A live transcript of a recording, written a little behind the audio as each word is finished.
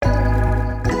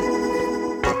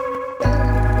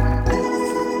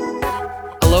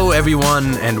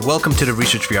everyone, and welcome to the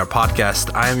Research VR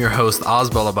podcast. I am your host,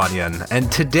 Oz Balabanyan,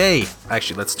 and today,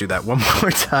 actually, let's do that one more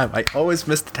time. I always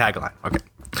miss the tagline. Okay.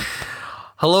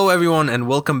 Hello, everyone, and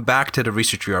welcome back to the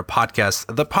Research VR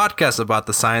podcast, the podcast about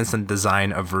the science and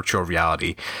design of virtual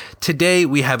reality. Today,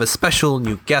 we have a special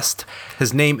new guest.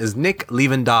 His name is Nick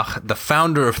Lievendag, the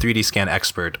founder of 3D Scan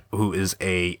Expert, who is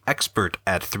an expert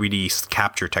at 3D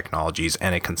capture technologies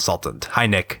and a consultant. Hi,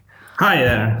 Nick.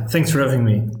 Hi, thanks for having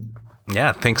me.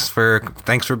 Yeah, thanks for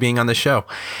being on the show.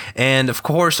 And of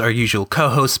course, our usual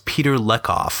co-host, Peter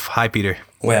Lekoff. Hi, Peter.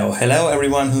 Well, hello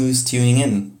everyone who's tuning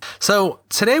in. So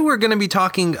today we're going to be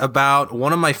talking about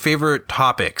one of my favorite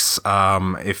topics.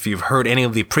 If you've heard any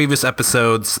of the previous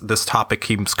episodes, this topic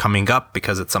keeps coming up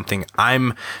because it's something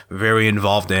I'm very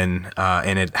involved in,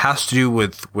 and it has to do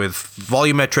with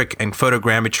volumetric and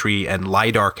photogrammetry and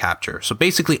LiDAR capture. So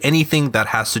basically anything that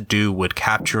has to do with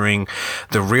capturing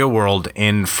the real world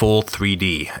in full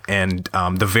 3D and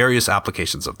the various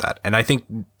applications of that. And I think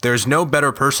there's no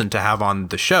better person to have on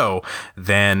the show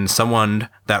than someone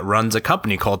that runs a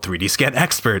company called 3D Scan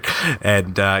Expert,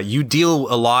 and you deal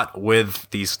a lot with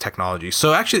these technologies.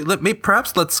 So actually,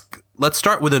 let's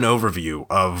start with an overview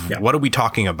of what are we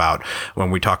talking about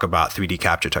when we talk about 3D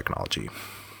capture technology.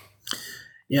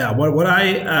 Yeah, what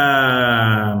I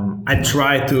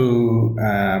try to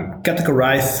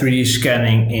categorize 3D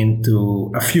scanning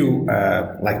into a few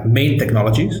main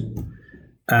technologies.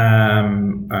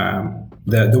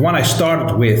 The one I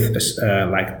started with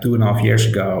 2.5 years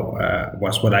ago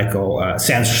was what I call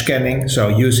sensor scanning. So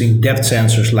using depth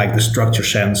sensors like the structure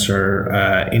sensor,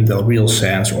 Intel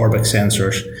RealSense, Orbex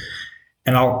sensors,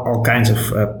 and all kinds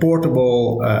of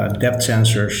portable depth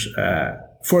sensors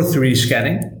for 3D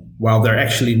scanning, while they're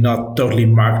actually not totally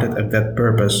marketed at that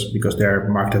purpose because they're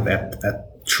marketed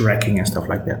at tracking and stuff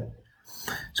like that.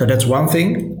 So that's one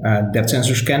thing, depth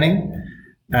sensor scanning.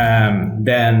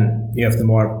 Then you have the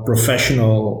more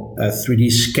professional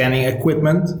 3D scanning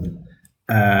equipment,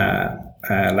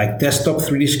 like desktop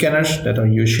 3D scanners that are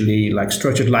usually like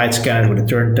structured light scanners with a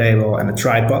turntable and a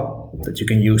tripod that you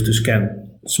can use to scan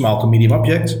small to medium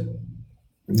objects.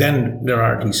 Then there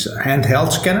are these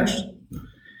handheld scanners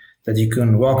that you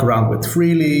can walk around with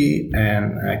freely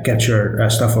and capture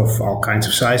stuff of all kinds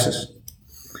of sizes.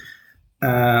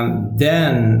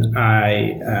 Then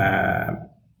I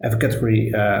have a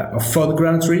category of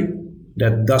photogrammetry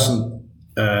that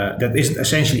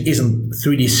isn't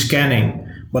 3D scanning,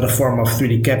 but a form of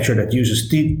 3D capture that uses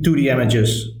 2D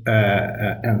images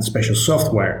and special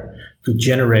software to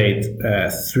generate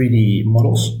 3D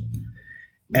models.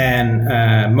 And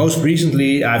most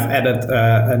recently, I've added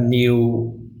a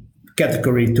new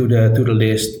category to the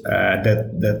list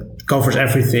that covers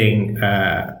everything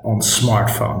on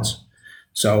smartphones.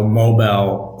 So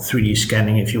mobile 3D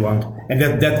scanning, if you want, and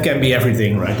that can be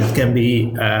everything, right? It can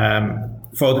be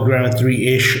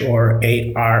photogrammetry-ish or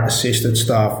AR assisted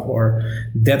stuff or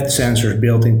depth sensors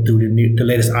built into the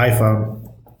latest iPhone.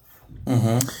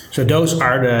 Mm-hmm. So those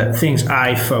are the things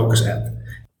I focus at.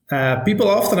 People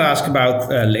often ask about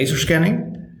laser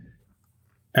scanning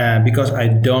because I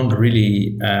don't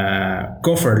really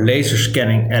cover laser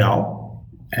scanning at all.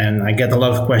 And I get a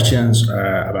lot of questions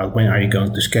about when are you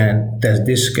going to test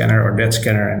this scanner or that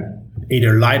scanner, and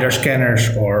either LiDAR scanners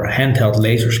or handheld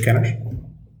laser scanners.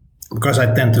 Because I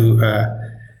tend to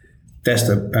test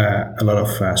a lot of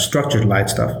structured light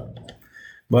stuff.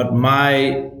 But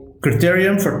my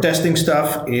criterion for testing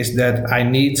stuff is that I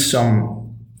need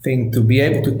something to be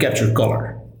able to capture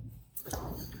color.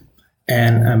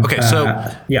 And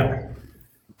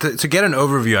To get an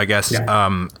overview, I guess,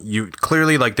 you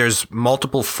clearly there's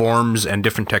multiple forms and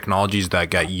different technologies that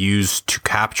get used to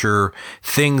capture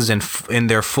things in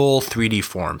their full 3D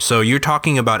form. So you're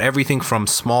talking about everything from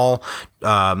small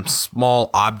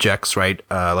objects, right?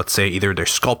 Let's say either they're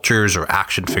sculptures or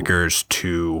action figures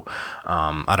to,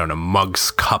 mugs,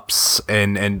 cups,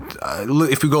 and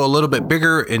if we go a little bit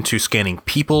bigger into scanning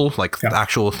people,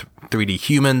 actual 3D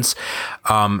humans,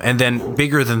 and then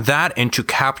bigger than that into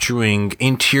capturing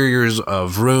interiors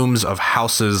of rooms, of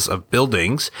houses, of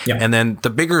buildings. And then the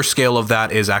bigger scale of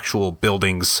that is actual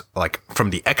buildings, like from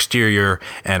the exterior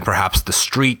and perhaps the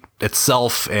street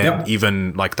itself and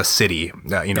even like the city,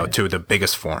 to the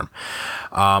biggest form.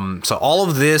 So all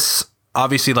of this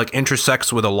obviously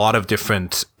intersects with a lot of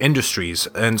different industries.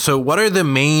 And so what are the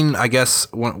main, I guess,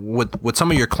 with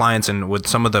some of your clients and with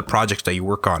some of the projects that you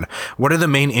work on, what are the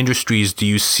main industries do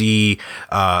you see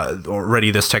already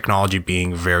this technology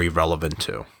being very relevant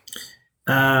to?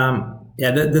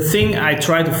 The thing I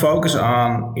try to focus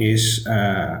on is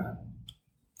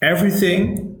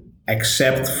everything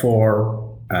except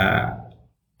for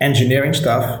engineering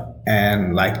stuff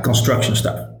and like construction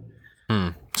stuff.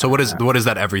 So what does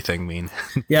that everything mean?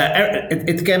 Yeah,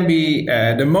 it can be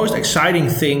the most exciting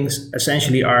things.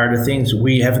 Essentially, are the things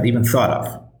we haven't even thought of.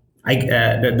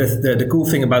 The cool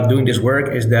thing about doing this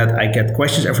work is that I get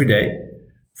questions every day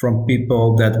from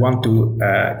people that want to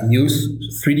use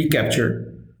 3D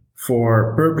capture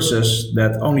for purposes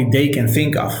that only they can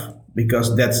think of,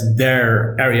 because that's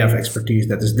their area of expertise,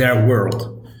 that is their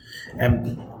world.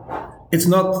 And it's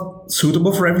not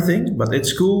suitable for everything, but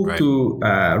it's cool to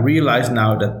realize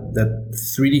now that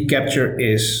 3D capture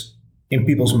is in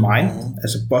people's mind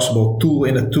as a possible tool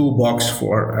in the toolbox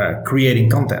for creating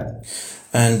content.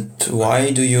 And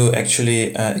why do you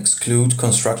actually exclude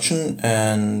construction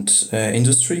and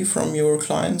industry from your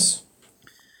clients?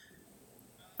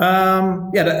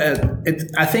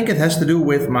 I think it has to do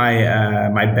with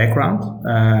my background.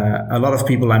 A lot of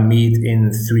people I meet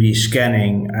in 3D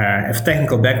scanning have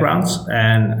technical backgrounds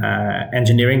and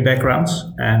engineering backgrounds,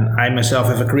 and I myself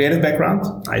have a creative background.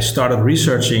 I started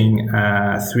researching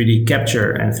 3D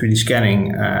capture and 3D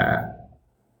scanning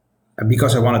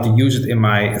because I wanted to use it in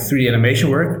my 3D animation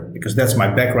work, because that's my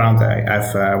background.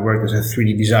 I've worked as a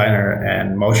 3D designer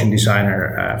and motion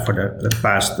designer for the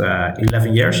past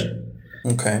 11 years.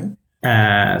 Okay.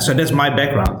 So that's my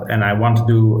background, and I want to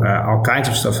do all kinds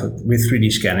of stuff with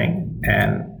 3D scanning.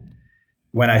 And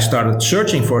when I started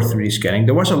searching for 3D scanning,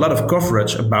 there was a lot of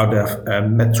coverage about the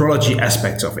metrology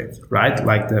aspects of it, right?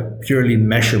 Like the purely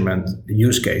measurement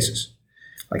use cases,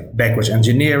 like backwards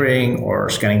engineering or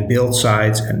scanning build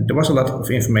sites. And there was a lot of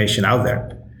information out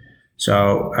there.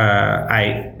 So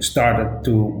I started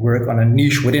to work on a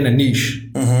niche within a niche.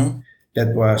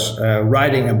 That was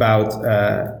writing about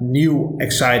new,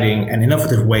 exciting, and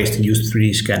innovative ways to use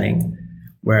 3D scanning,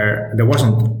 where there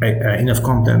wasn't enough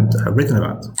content written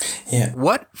about. Yeah.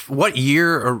 What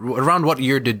year, or around what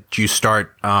year did you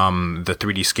start the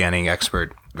 3D scanning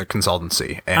expert, the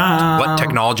consultancy, and what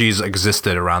technologies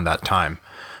existed around that time?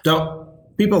 So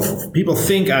people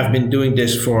think I've been doing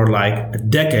this for like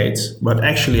decades, but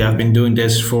actually I've been doing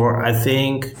this for, I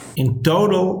think, in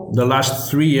total the last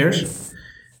 3 years.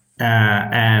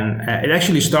 And it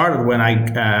actually started when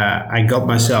I got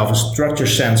myself a structure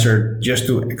sensor just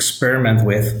to experiment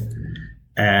with,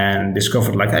 and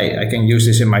discovered like, hey, I can use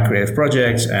this in my creative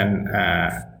projects. And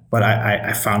but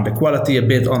I found the quality a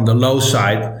bit on the low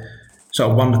side, so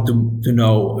I wanted to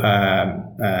know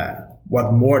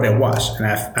what more there was. And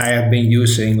I have been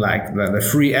using like the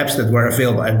free apps that were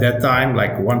available at that time,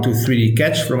 like 123D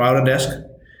Catch from Autodesk,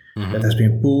 that has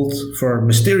been pulled for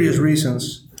mysterious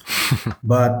reasons.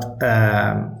 But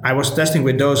I was testing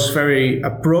with those very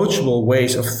approachable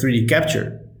ways of 3D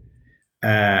capture,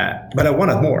 but I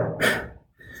wanted more.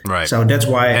 Right. So that's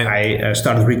why I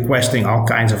started requesting all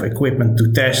kinds of equipment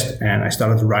to test, and I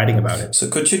started writing about it. So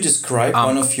could you describe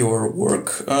one of your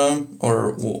work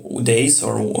or days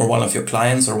or one of your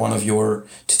clients or one of your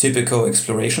typical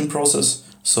exploration process?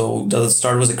 So does it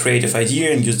start with a creative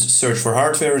idea and you search for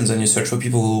hardware, and then you search for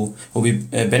people who will be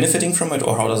benefiting from it,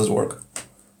 or how does it work?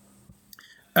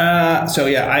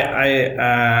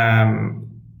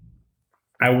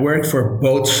 I work for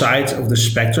both sides of the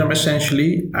spectrum.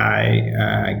 Essentially,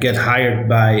 I get hired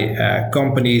by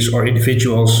companies or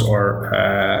individuals or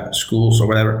schools or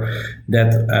whatever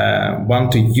that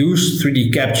want to use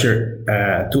 3D capture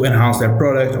to enhance their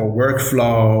product or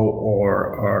workflow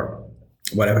or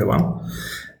whatever they want.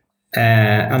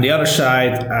 On the other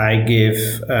side, I give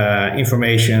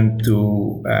information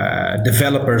to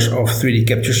developers of 3D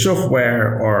capture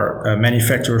software or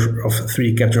manufacturers of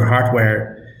 3D capture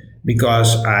hardware,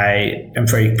 because I am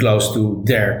very close to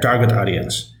their target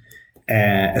audience,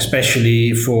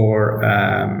 especially for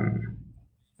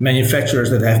manufacturers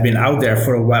that have been out there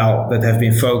for a while, that have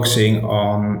been focusing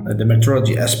on the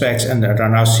metrology aspects and that are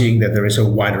now seeing that there is a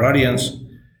wider audience.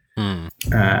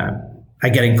 I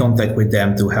get in contact with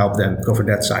them to help them cover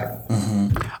that side.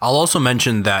 I'll also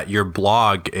mention that your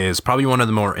blog is probably one of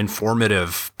the more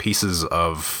informative pieces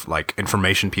of like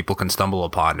information people can stumble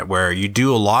upon, where you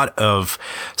do a lot of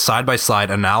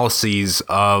side-by-side analyses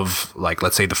of, like,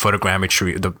 let's say the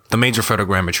photogrammetry, the major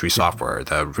photogrammetry software,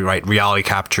 the reality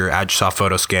capture, Agisoft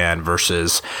Photoscan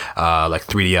versus like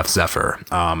 3ds Zephyr.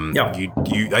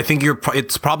 I think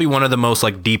it's probably one of the most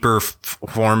like deeper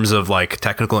forms of like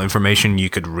technical information you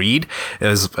could read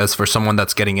as for someone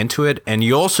that's getting into it. And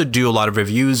you also do a lot of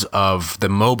reviews of the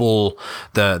mobile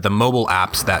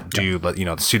apps that do, but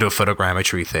the pseudo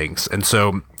photogrammetry things. And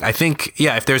so I think,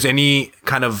 if there's any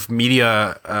kind of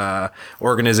media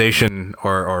organization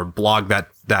or blog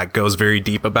that goes very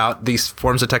deep about these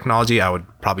forms of technology, I would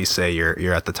probably say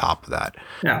you're at the top of that.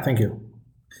 Yeah, thank you.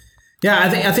 Yeah,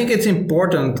 I think it's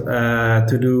important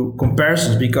to do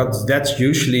comparisons because that's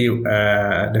usually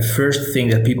the first thing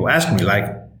that people ask me, like,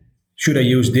 should I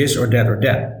use this or that or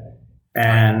that?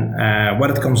 And what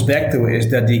it comes back to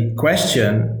is that the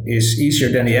question is easier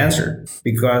than the answer,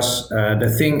 because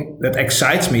the thing that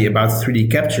excites me about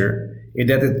 3D capture is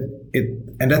that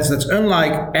that's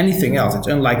unlike anything else. It's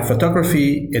unlike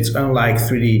photography. It's unlike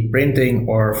 3D printing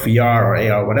or VR or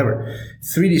AR or whatever.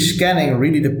 3D scanning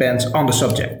really depends on the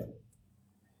subject.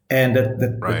 And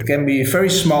that can be very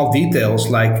small details,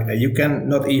 like you can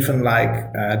not even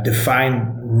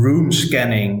define room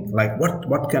scanning. Like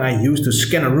what can I use to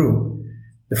scan a room?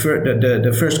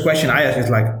 The first question I ask is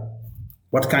like,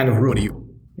 what kind of room? What do you?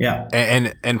 Yeah,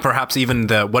 and perhaps even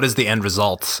what is the end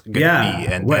result going to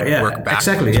be, and work backwards.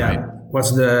 Exactly. Yeah, right?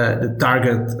 What's the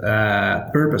target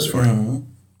purpose for it?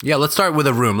 Yeah, let's start with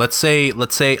a room. Let's say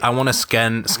I want to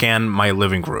scan my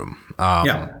living room.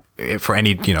 For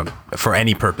any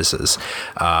purposes.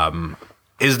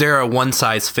 Is there a one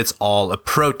size fits all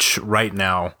approach right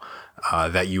now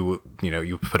that you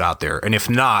put out there? And if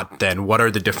not, then what are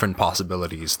the different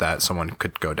possibilities that someone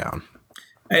could go down?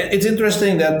 It's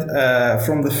interesting that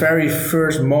from the very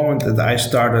first moment that I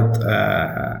started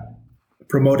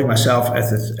promoting myself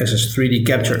as a 3D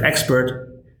capture expert,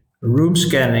 room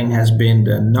scanning has been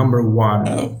the number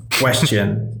one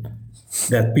question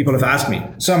that people have asked me.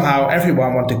 Somehow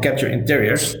everyone wants to capture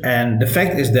interiors, and the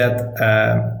fact is that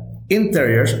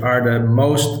interiors are the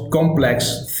most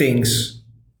complex things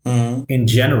in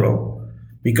general,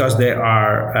 because they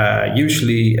are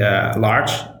usually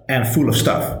large and full of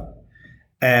stuff,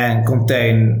 and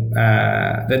contain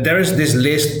there is this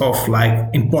list of like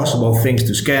impossible things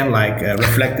to scan, like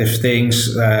reflective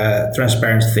things,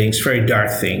 transparent things, very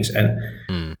dark things, and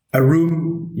a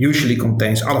room usually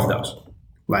contains all of those.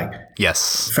 Like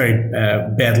very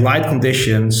bad light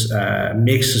conditions,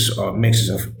 mixes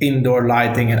of indoor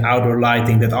lighting and outdoor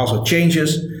lighting that also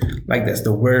changes. Like that's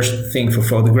the worst thing for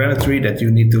photogrammetry, that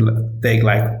you need to take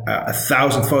like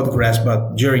 1,000 photographs,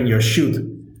 but during your shoot,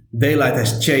 daylight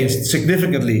has changed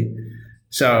significantly,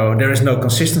 so there is no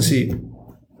consistency.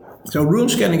 So room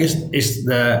scanning is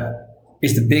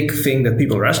the big thing that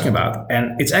people are asking about.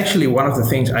 And it's actually one of the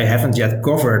things I haven't yet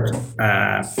covered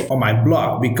on my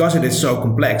blog, because it is so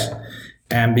complex.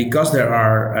 And because there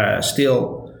are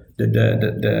still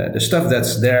the stuff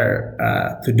that's there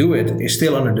to do it is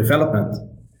still under development.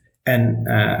 And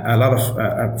a lot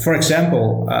of, for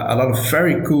example, a lot of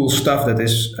very cool stuff that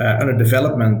is under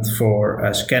development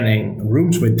for scanning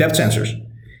rooms with depth sensors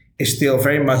is still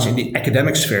very much in the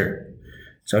academic sphere.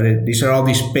 So these are all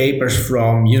these papers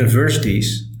from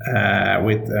universities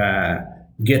with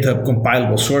GitHub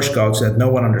compilable source codes that no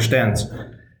one understands.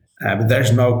 But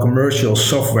there's no commercial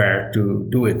software to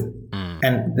do it.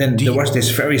 And then there was this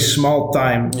very small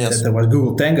time that there was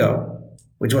Google Tango,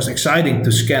 which was exciting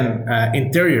to scan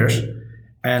interiors.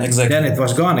 And then it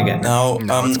was gone again. Now,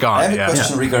 it's gone. I have a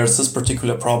question regards this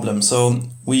particular problem. So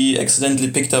we accidentally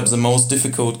picked up the most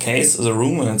difficult case as a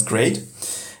room, and it's great.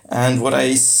 And what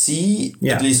I see,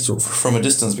 at least from a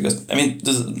distance, because I mean,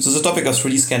 the topic of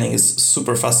 3D scanning is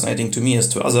super fascinating to me as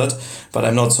to Azad, but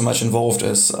I'm not so much involved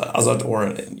as Azad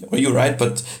or you, right?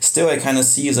 But still, I kind of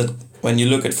see that when you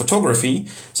look at photography,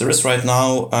 there is right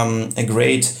now a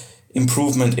great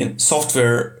improvement in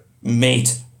software-made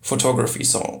photography.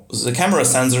 So the camera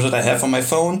sensor that I have on my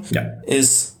phone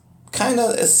is kind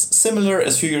of as similar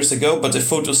as a few years ago, but the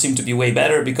photos seem to be way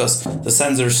better because the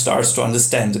sensor starts to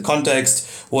understand the context,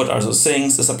 what are those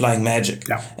things, is applying magic.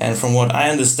 And from what I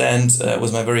understand,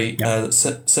 with my very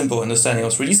simple understanding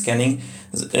of 3D scanning,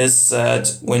 is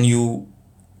that when you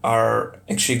are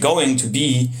actually going to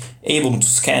be able to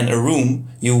scan a room,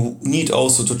 you need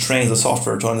also to train the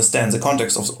software to understand the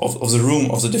context of the room,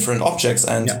 of the different objects.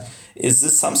 And is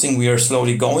this something we are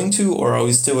slowly going to, or are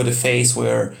we still at a phase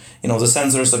where, the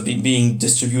sensors are being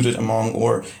distributed among,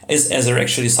 or is there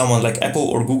actually someone like Apple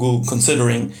or Google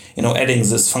considering, adding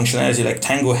this functionality like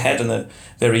Tango had in a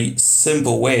very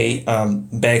simple way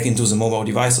back into the mobile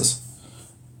devices?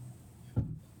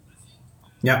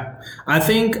 Yeah, I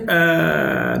think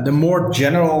the more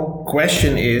general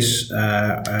question is,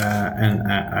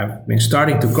 and I've been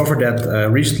starting to cover that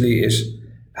recently, is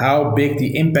how big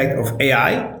the impact of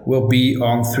AI will be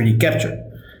on 3D capture.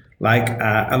 Like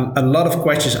a lot of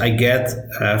questions I get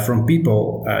from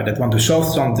people that want to solve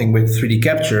something with 3D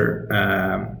capture,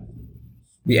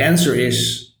 the answer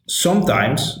is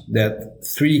sometimes that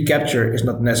 3D capture is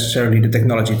not necessarily the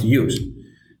technology to use.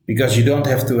 Because you don't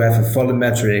have to have a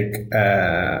volumetric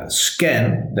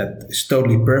scan that is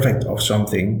totally perfect of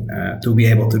something to be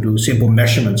able to do simple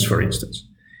measurements, for instance.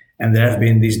 And there have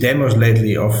been these demos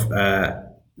lately of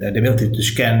the ability to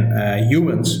scan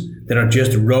humans that are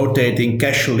just rotating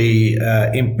casually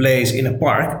in place in a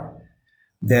park,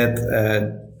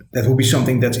 that would be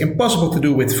something that's impossible to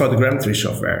do with photogrammetry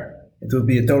software. It would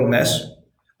be a total mess.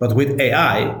 But with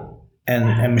AI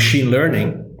and machine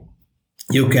learning,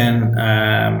 you can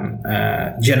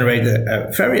generate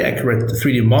a very accurate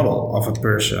 3D model of a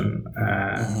person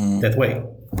that way.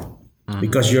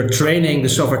 Because you're training the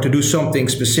software to do something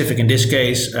specific, in this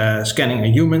case, scanning a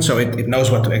human, so it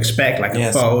knows what to expect, like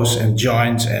a pose and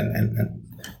joints and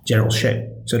general shape.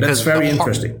 So that's very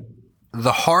interesting.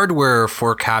 The hardware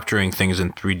for capturing things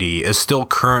in 3D is still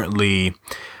currently,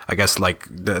 I guess, like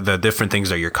the different things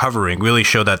that you're covering really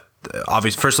show that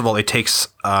obviously, first of all, it takes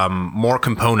more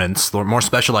components, more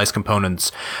specialized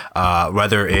components,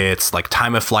 whether it's like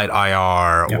time of flight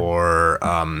IR or,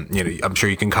 I'm sure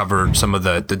you can cover some of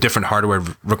the different hardware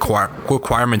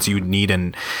requirements you would need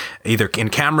in either in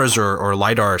cameras or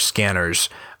LiDAR scanners.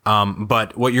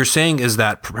 But what you're saying is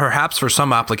that perhaps for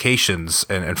some applications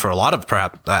and for a lot of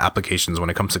applications when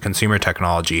it comes to consumer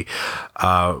technology,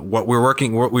 what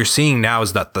we're seeing now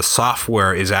is that the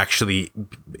software is actually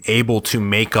able to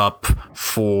make up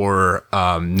for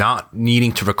not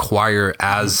needing to require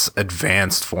as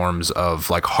advanced forms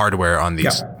of like hardware on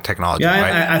these technologies. Yeah,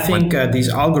 right? I think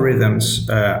these algorithms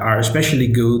are especially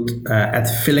good at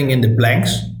filling in the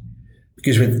blanks.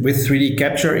 Because with 3D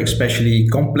capture, especially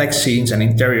complex scenes and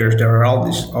interiors, there are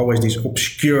always these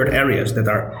obscured areas that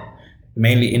are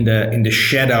mainly in the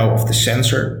shadow of the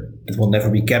sensor that will never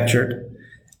be captured.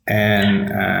 And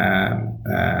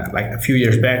like a few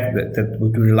years back, that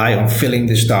would rely on filling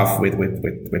this stuff with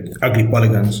ugly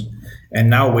polygons. And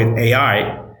now with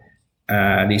AI,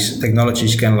 these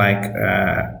technologies can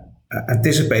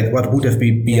anticipate what would have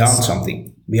been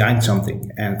behind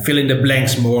something, and fill in the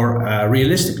blanks more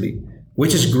realistically.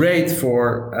 Which is great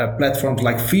for platforms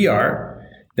like VR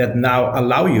that now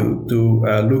allow you to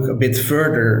look a bit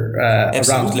further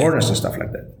around corners and stuff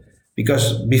like that.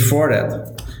 Because before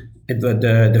that,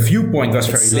 the viewpoint was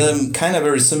very limited. It's kind of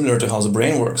very similar to how the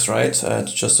brain works, right?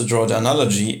 Just to draw the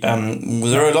analogy,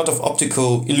 there are a lot of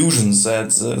optical illusions that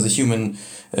the human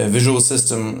visual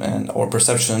system and our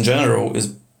perception in general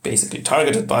is basically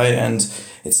targeted by, and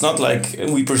it's not like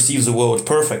we perceive the world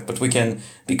perfect, but we can,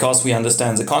 because we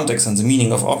understand the context and the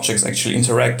meaning of objects, actually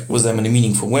interact with them in a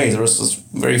meaningful way. There is this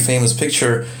very famous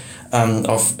picture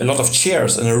of a lot of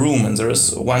chairs in a room, and there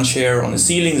is one chair on the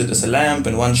ceiling that is a lamp,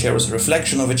 and one chair is a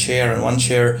reflection of a chair, and one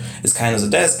chair is kind of a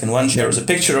desk, and one chair is a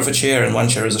picture of a chair, and one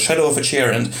chair is a shadow of a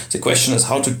chair. And the question is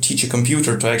how to teach a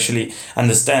computer to actually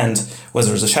understand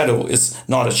whether the shadow is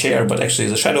not a chair, but actually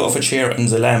is a shadow of a chair, and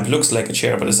the lamp looks like a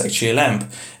chair, but it's actually a lamp.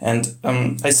 And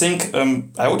I think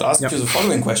I would ask you the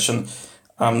following question.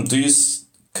 Do you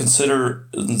consider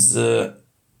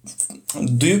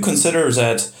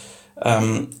that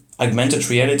augmented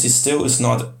reality still is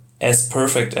not as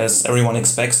perfect as everyone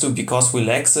expects to, because we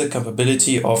lack the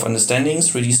capability of understanding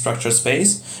 3D structured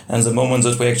space, and the moment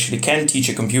that we actually can teach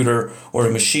a computer or a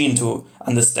machine to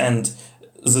understand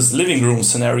this living room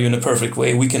scenario in a perfect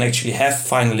way, we can actually have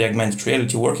finally augmented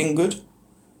reality working good?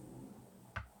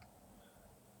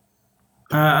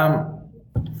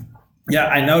 Yeah,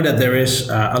 I know that there is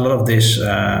a lot of this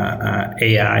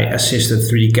AI-assisted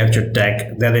 3D capture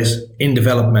tech that is in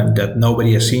development that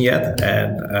nobody has seen yet.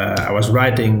 And I was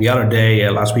writing the other day,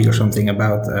 last week or something,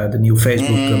 about the new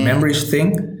Facebook Memories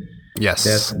thing. Yes.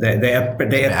 That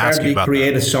they apparently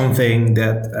created something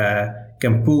that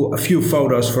can pull a few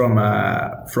photos from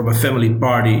a family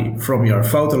party from your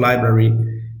photo library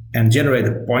and generate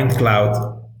a point cloud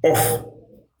of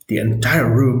the entire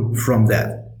room from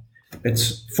that.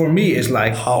 It's, for me, it's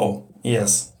like, how?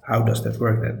 Yes. How does that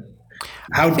work then?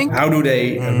 How do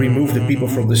they remove the people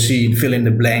from the scene, fill in the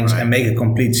blanks, and make a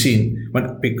complete scene?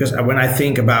 Because when I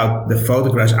think about the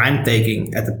photographs I'm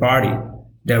taking at the party,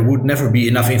 there would never be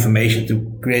enough information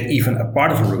to create even a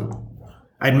part of a room.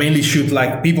 I'd mainly shoot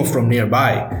like people from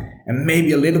nearby and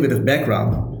maybe a little bit of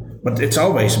background, but it's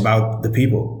always about the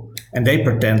people. And they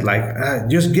pretend like,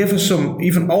 just give us some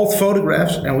even old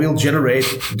photographs and we'll generate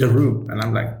the room. And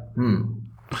I'm like,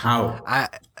 how?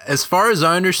 As far as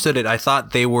I understood it, I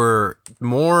thought they were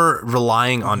more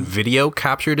relying on video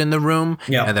captured in the room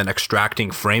and then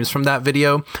extracting frames from that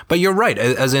video. But you're right,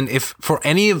 as in if for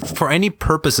any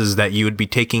purposes that you would be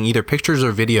taking either pictures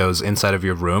or videos inside of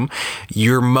your room,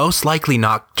 you're most likely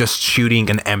not just shooting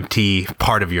an empty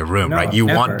part of your room, right? You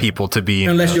want people to be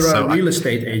unless you're a real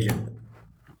estate agent.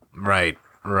 Right.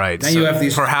 Then you have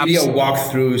these video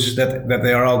walkthroughs that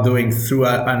they are all doing through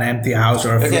an empty house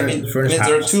or a furnished house.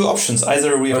 There are two options.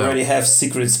 Either we already have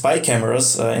secret spy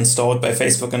cameras installed by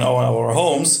Facebook in our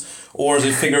homes, or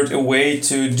they figured a way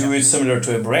to do it similar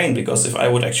to a brain, because if I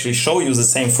would actually show you the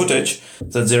same footage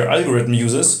that their algorithm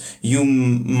uses, you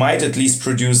might at least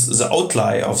produce the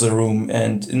outline of the room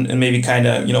and maybe kind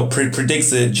of,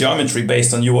 predicts the geometry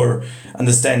based on your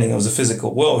understanding of the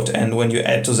physical world. And when you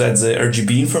add to that the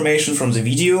RGB information from the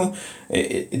video,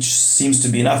 it seems to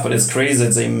be enough. But it's crazy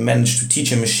that they managed to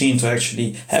teach a machine to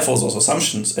actually have all those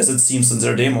assumptions, as it seems in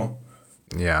their demo.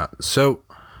 Yeah. So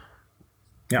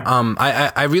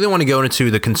I really want to go into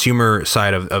the consumer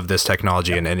side of this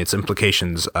technology and its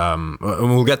implications. And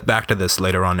we'll get back to this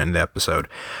later on in the episode.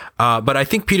 But I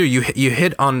think, Peter, you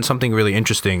hit on something really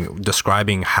interesting,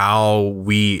 describing how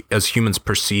we as humans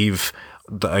perceive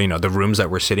the rooms that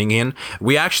we're sitting in.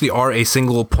 We actually are a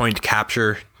single point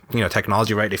capture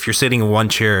technology, right? If you're sitting in one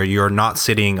chair, you're not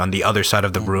sitting on the other side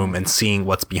of the room and seeing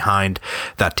what's behind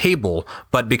that table.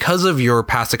 But because of your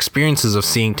past experiences of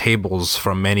seeing tables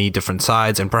from many different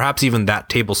sides, and perhaps even that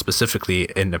table specifically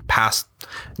in the past,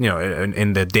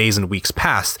 in the days and weeks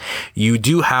past, you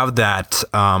do have that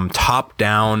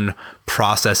top-down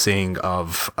processing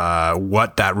of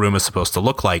what that room is supposed to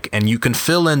look like, and you can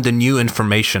fill in the new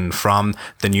information from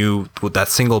with that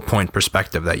single point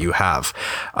perspective that you have.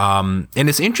 And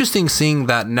it's interesting seeing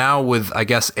that now with, I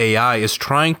guess, AI is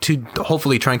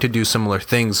hopefully trying to do similar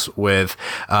things with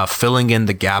filling in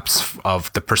the gaps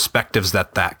of the perspectives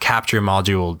that capture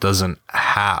module doesn't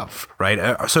have, right?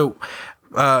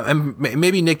 And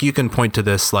maybe Nick, you can point to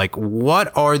this. Like,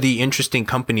 what are the interesting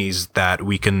companies that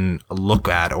we can look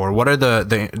at, or what are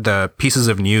the pieces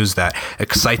of news that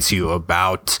excites you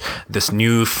about this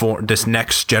this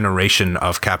next generation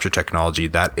of capture technology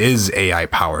that is AI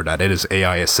powered, that it is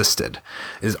AI assisted?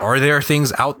 Are there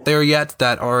things out there yet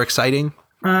that are exciting?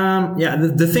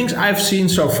 The things I've seen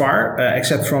so far,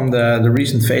 except from the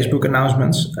recent Facebook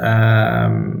announcements,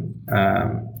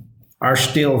 are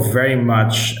still very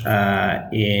much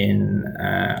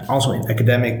also in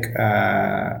academic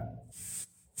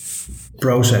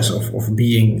process of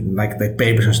being like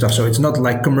papers and stuff. So it's not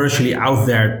like commercially out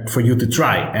there for you to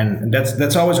try. And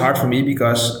that's always hard for me,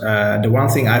 because the one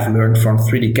thing I've learned from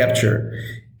 3D capture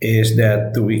is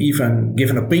that to even give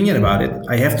an opinion about it,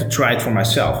 I have to try it for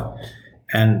myself.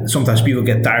 And sometimes people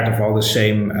get tired of all the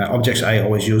same objects I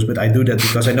always use, but I do that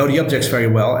because I know the objects very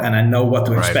well and I know what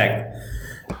to expect.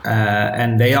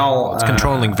 And they all it's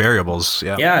controlling variables.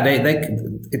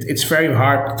 It's very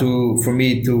hard for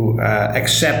me to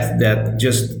accept that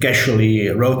just casually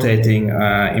rotating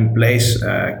in place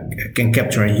can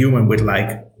capture a human with,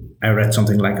 like, I read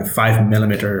something like a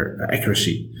 5mm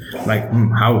accuracy. Like,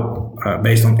 how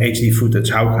based on HD footage,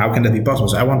 how can that be possible?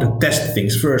 So I want to test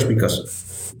things first,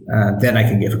 because then I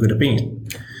can give a good opinion.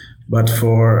 But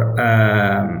for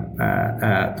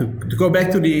to go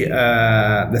back to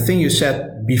the thing you said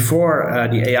before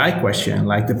the AI question,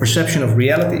 like the perception of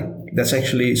reality, that's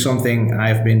actually something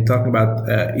I've been talking about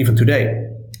even today.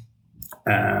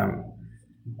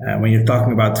 When you're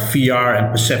talking about VR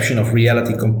and perception of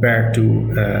reality compared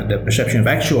to the perception of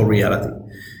actual reality,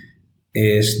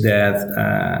 is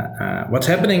that what's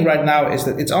happening right now is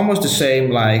that it's almost the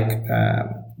same, like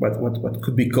what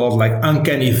could be called like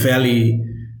uncanny valley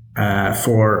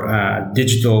for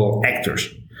digital actors.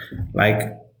 Like,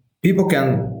 people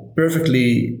can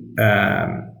perfectly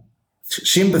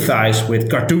sympathize with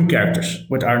cartoon characters,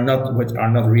 which are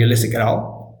not realistic at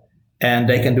all, and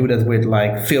they can do that with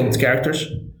like filmed characters.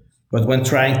 But when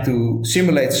trying to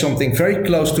simulate something very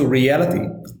close to reality,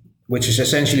 which is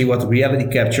essentially what reality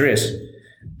capture is,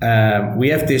 we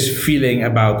have this feeling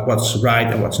about what's right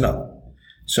and what's not.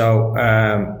 So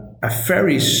a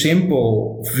very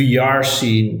simple VR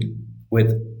scene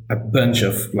with a bunch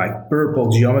of like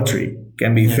purple geometry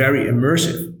can be very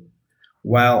immersive,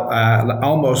 while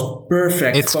almost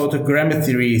perfect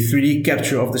photogrammetry 3D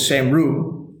capture of the same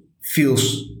room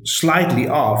feels slightly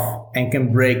off and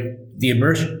can break the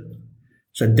immersion.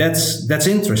 So that's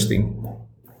interesting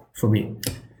for me,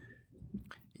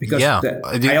 because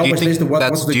I always listen to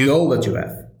what's the goal that you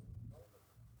have.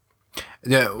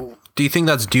 Yeah. Do you think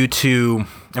that's due to,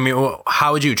 I mean,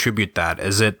 how would you attribute that?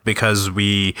 Is it because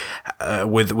we,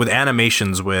 with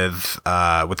animations, with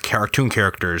cartoon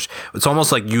characters, it's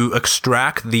almost like you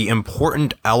extract the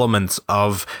important elements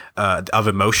of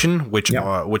emotion, which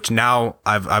now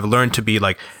I've learned to be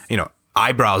like,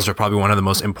 eyebrows are probably one of the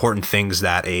most important things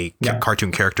that a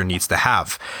cartoon character needs to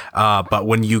have. But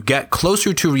when you get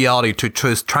closer to reality, to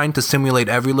trying to simulate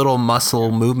every little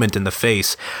muscle movement in the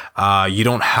face, you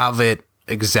don't have it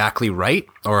exactly right?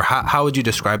 Or how would you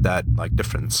describe that like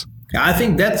difference? Yeah, I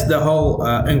think that's the whole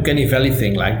uncanny valley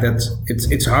thing. Like,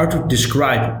 it's hard to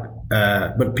describe,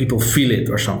 but people feel it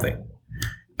or something.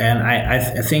 And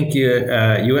I think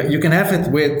you can have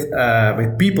it with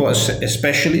people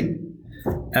especially,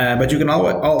 but you can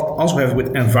also have it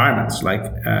with environments. Like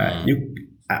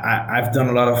I've done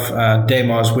a lot of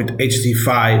demos with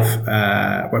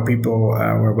HT5 where people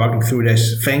were walking through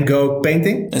this Van Gogh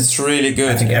painting. It's really good.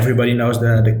 I think everybody knows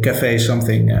the cafe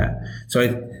something. It's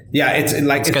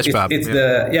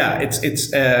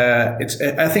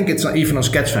I think it's even on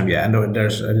Sketchfab, and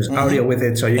there's audio with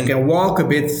it, so you can walk a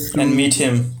bit through and meet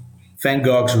him. Van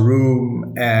Gogh's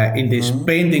room in this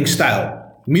painting style.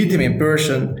 Meet him in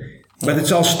person, but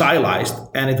it's all stylized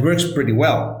and it works pretty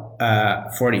well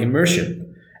for the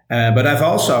immersion. But I've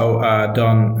also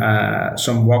done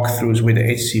some walkthroughs with the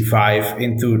HTC5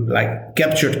 into like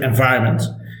captured environments.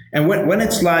 And when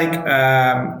it's like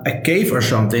a cave or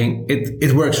something,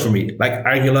 it works for me. Like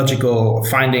archaeological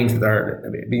findings that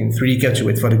are being 3D captured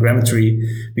with photogrammetry,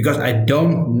 because I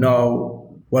don't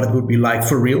know what it would be like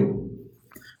for real.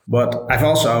 But I've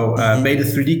also made a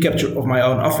 3D capture of my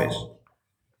own office,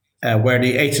 where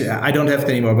I don't have it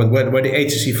anymore, but where the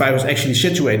HTC5 was actually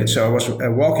situated. So I was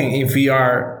walking in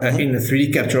VR in the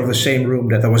 3D capture of the same room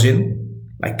that I was in,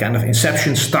 like kind of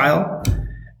Inception style.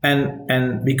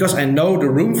 And because I know the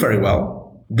room very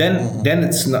well, then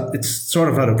it's sort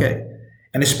of not okay.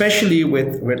 And especially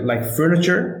with like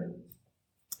furniture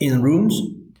in rooms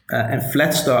and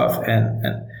flat stuff, and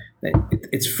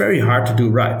it's very hard to do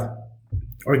right.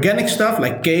 Organic stuff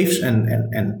like caves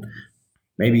and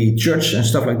maybe church and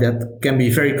stuff like that can be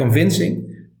very convincing,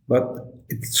 but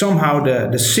somehow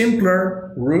the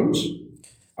simpler rooms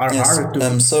are harder to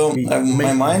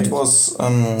my mind was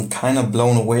kind of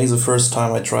blown away the first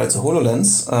time I tried the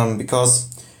HoloLens, because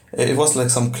it was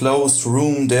like some closed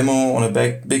room demo on a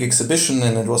big exhibition,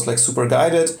 and it was like super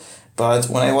guided. But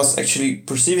when I was actually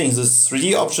perceiving this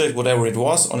 3D object, whatever it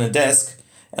was, on a desk,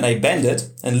 and I bent it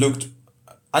and looked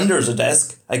under the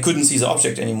desk, I couldn't see the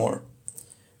object anymore.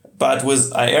 But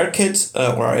with ARKit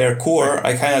or ARCore,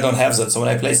 I kind of don't have that. So when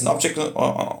I place an object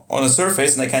on a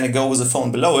surface and I kind of go with the phone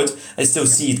below it, I still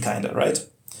see it kind of, right?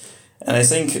 And I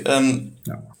think, and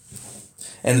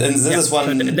this is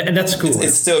one, and that's cool.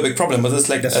 It's still a big problem, but it's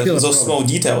like those small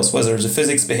details, whether the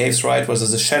physics behaves right, whether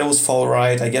the shadows fall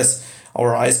right. I guess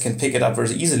our eyes can pick it up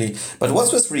very easily. But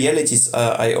what's with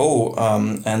Realities.io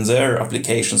and their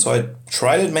application? So I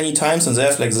tried it many times, and they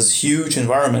have like this huge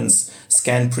environments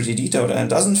scanned pretty detailed, and it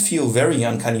doesn't feel very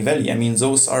uncanny valley. I mean,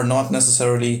 those are not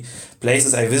necessarily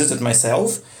places I visited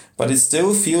myself, but it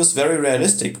still feels very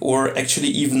realistic. Or actually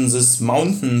even this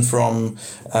mountain from,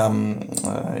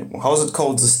 how's it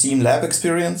called? The Steam Lab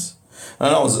experience?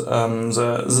 No,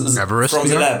 the Everest from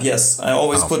the here? lab, yes. I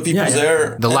always put people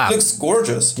there. The lab. It looks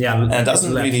gorgeous. Yeah, and it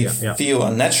doesn't lab, really feel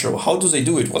unnatural. How do they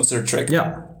do it? What's their trick?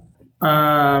 Yeah.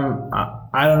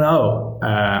 I don't know.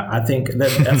 I think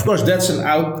that, of course, that's an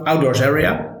outdoors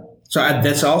area. So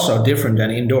that's also different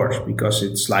than indoors, because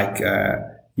it's like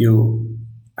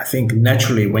I think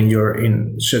naturally when you're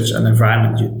in such an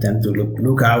environment, you tend to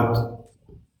look out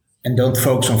and don't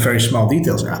focus on very small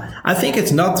details. I think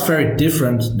it's not very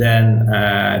different than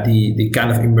the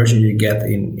kind of immersion you get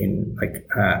in like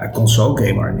a console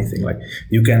game or anything. Like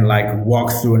you can like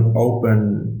walk through an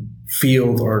open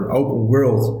field or an open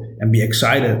world and be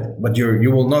excited, but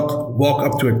you will not walk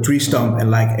up to a tree stump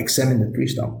and like examine the tree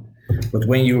stump. But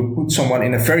when you put someone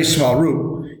in a very small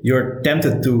room, you're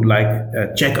tempted to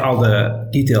like check all the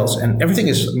details, and everything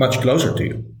is much closer to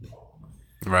you.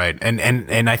 Right.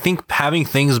 And I think having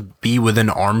things be within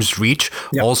arm's reach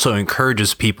also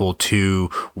encourages people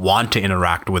to want to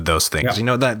interact with those things. Yeah. You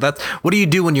know, that's what do you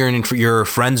do when you're in your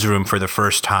friend's room for the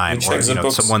first time, or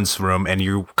someone's room, and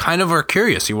you kind of are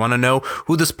curious. You want to know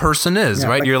who this person is,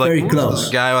 right? Like you're like, very close.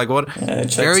 this guy, like what?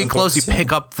 Very close. You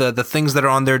pick up the things that are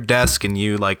on their desk, and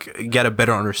you like get a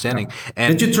better understanding. Yeah.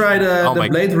 And did you try the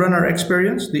Blade Runner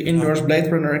experience, the indoors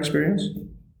Blade Runner experience?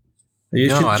 You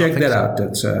should check that out.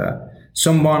 That's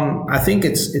someone, I think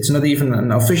it's not even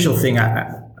an official thing.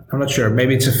 I'm not sure.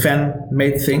 Maybe it's a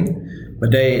fan-made thing,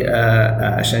 but they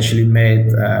essentially made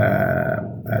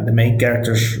the main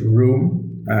character's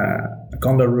room, a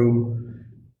condo room,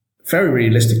 very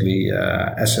realistically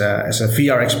as a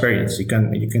VR experience. You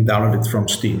can download it from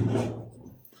Steam,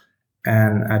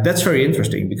 and that's very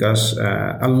interesting because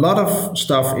a lot of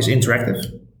stuff is interactive,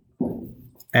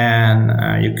 and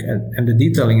the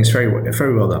detailing is very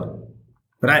well done.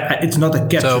 But it's not a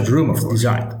captured room of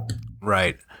design.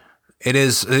 Right. It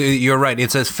is. You're right.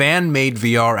 It's a fan-made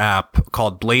VR app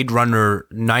called Blade Runner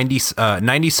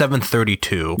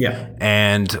 9732. Yeah.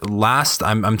 And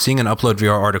I'm seeing an Upload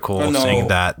VR article saying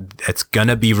that it's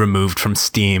gonna be removed from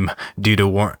Steam due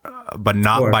to but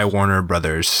not by Warner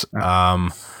Brothers.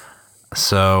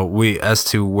 So as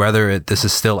to whether this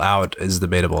is still out is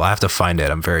debatable. I have to find it.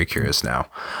 I'm very curious now.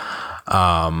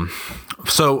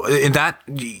 So in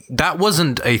that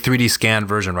wasn't a 3D scan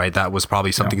version, right? That was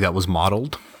probably something that was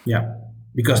modeled. Yeah,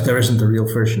 because there isn't a real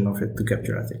version of it to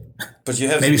capture, I think. But you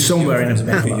have maybe somewhere in it.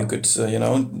 Maybe you could,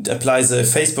 apply the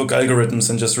Facebook algorithms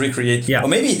and just recreate. Yeah. Or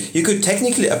maybe you could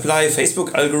technically apply Facebook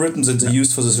algorithms that are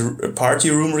used for this party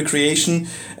room recreation,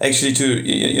 actually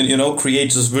to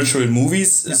create those virtual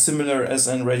movies similar as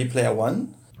in Ready Player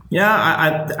One.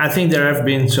 Yeah, I think there have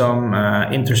been some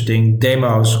interesting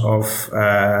demos of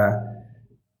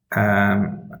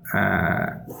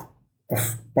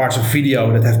parts of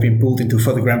video that have been pulled into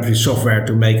photogrammetry software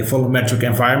to make a volumetric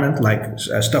environment, like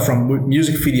stuff from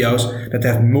music videos that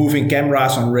have moving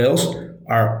cameras on rails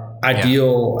are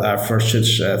ideal for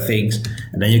such things.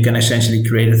 And then you can essentially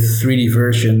create a 3D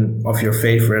version of your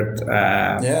favorite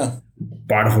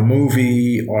part of a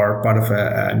movie or part of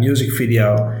a music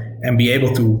video and be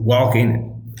able to walk in it.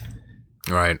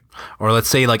 Right. Or let's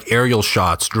say like aerial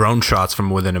shots, drone shots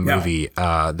from within a movie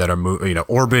that are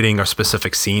orbiting a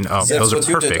specific scene. Oh, those are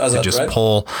perfect to just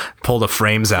pull the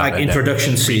frames out. Like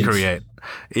introduction scenes. Create.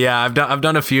 Yeah, I've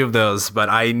done a few of those, but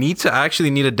I need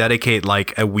to dedicate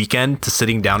like a weekend to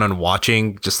sitting down and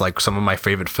watching just like some of my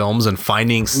favorite films and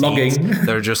finding scenes that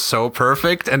are just so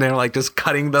perfect, and they're like just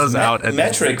cutting those out. And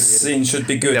Matrix scene should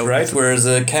be good, right? Where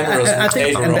the cameras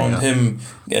rotate around him,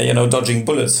 dodging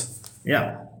bullets.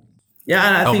 Yeah. Yeah,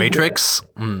 and I think Matrix.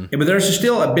 Yeah, but there's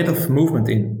still a bit of movement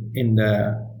in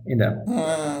them.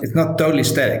 It's not totally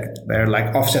static. They're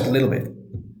like offset a little bit.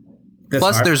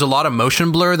 Plus, there's a lot of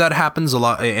motion blur that happens a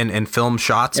lot in film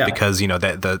shots because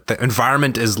the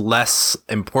environment is less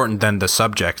important than the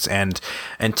subjects, and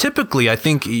typically, I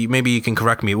think maybe you can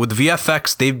correct me, with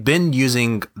VFX they've been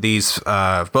using these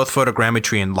both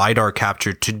photogrammetry and LiDAR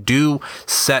capture to do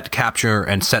set capture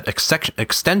and set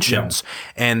extensions,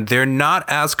 and they're not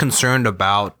as concerned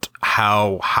about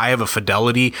how high of a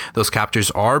fidelity those captures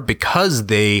are because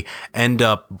they end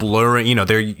up blurring.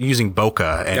 They're using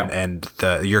bokeh and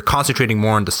you're concentrating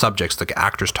more on the subjects, the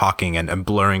actors talking and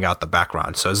blurring out the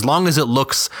background. So as long as it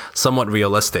looks somewhat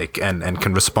realistic and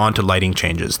can respond to lighting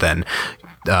changes, then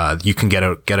you can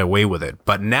get away with it.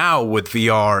 But now with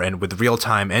VR and with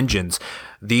real-time engines,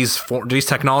 these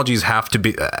technologies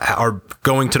are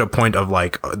going to the point of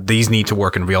like these need to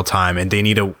work in real time, and they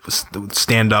need to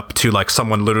stand up to like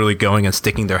someone literally going and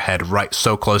sticking their head right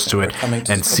so close to it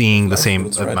and seeing the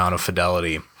same amount of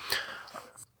fidelity.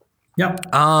 Yeah.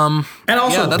 And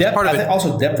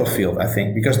also depth of field, I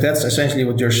think, because that's essentially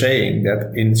what you're saying,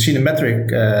 that in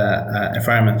cinematic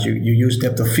environment you use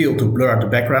depth of field to blur out the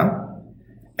background,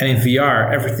 and in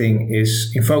VR everything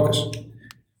is in focus.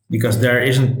 Because there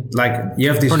isn't, like, you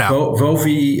have this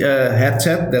Vovi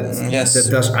headset that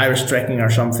does iris tracking or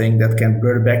something that can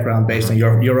blur the background based on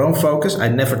your own focus. I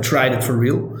never tried it for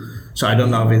real, so I don't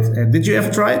know if it. Did you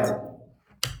ever try it?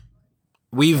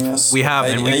 We have,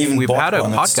 and we've had a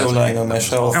podcast. It's still lying on my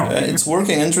shelf. It's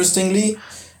working interestingly,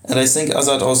 and I think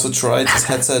Azad also tried this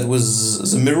headset with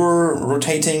the mirror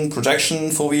rotating projection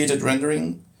foveated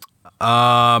rendering.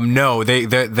 No,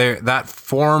 that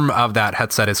form of that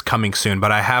headset is coming soon,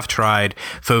 but I have tried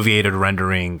foveated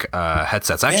rendering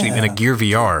headsets. Actually, in a Gear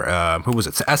VR, who was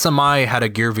it? SMI had a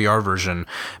Gear VR version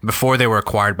before they were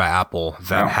acquired by Apple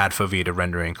that had foveated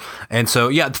rendering. And so,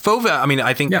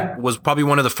 I think was probably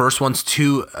one of the first ones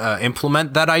to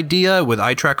implement that idea with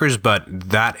eye trackers, but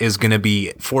that is going to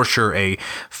be for sure a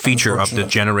feature of the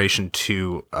generation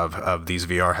 2 of these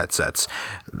VR headsets.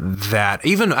 That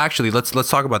even actually, let's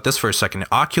talk about this for a second.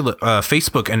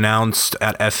 Facebook announced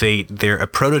at F8 a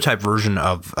prototype version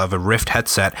of a Rift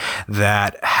headset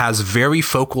that has very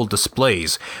focal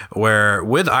displays, where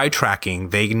with eye tracking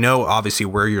they know obviously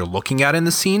where you're looking at in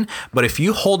the scene, but if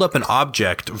you hold up an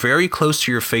object very close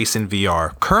to your face in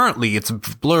VR, currently it's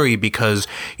blurry because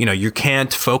you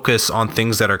can't focus on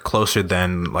things that are closer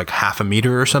than like half a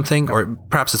meter or something, or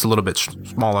perhaps it's a little bit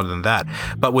smaller than that.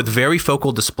 But with very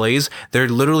focal displays, they're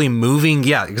literally moving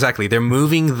they're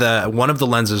moving one of the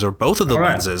lenses or both of the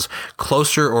lenses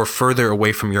closer or further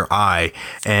away from your eye,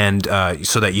 and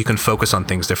so that you can focus on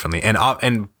things differently. And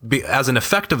as an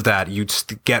effect of that, you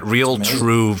get real,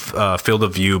 true field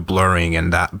of view blurring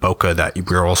and that bokeh that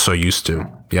we're also used to.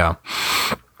 Yeah.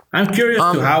 I'm curious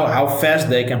to how fast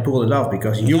they can pull it off,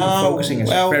 because human focusing is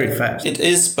very fast. It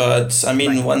is, but I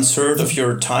mean, 1/3 of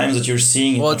your time that you're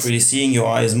seeing, you're not really seeing, your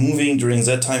eye is moving. During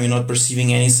that time, you're not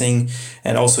perceiving anything.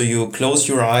 And also, you close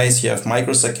your eyes, you have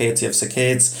microsaccades, you have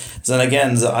saccades. Then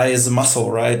again, the eye is a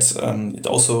muscle, right? It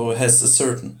also has a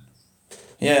certain...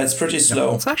 Yeah, it's pretty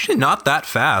slow. It's actually not that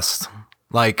fast.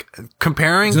 Like,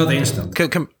 comparing... It's not instant.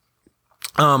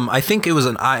 I think it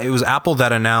was Apple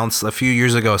that announced a few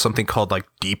years ago something called like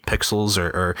deep pixels,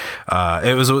 or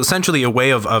it was essentially a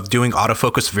way of doing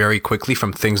autofocus very quickly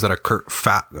from things that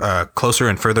are closer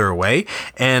and further away,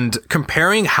 and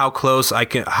comparing how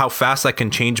fast I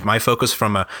can change my focus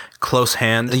from a close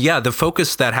hand. Yeah, the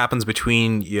focus that happens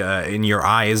between in your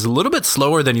eye is a little bit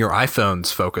slower than your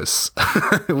iPhone's focus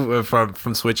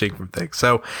from switching from things.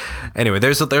 So anyway,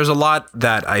 there's a lot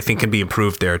that I think can be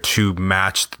improved there to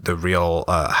match the real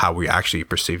how we actually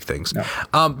perceive things. Yeah.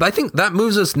 But I think that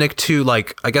moves us, Nick, to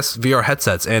like, I guess, VR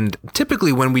headsets. And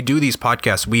typically when we do these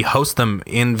podcasts, we host them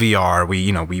in VR.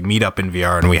 We meet up in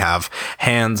VR and we have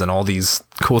hands and all these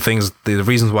cool things. The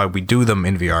reasons why we do them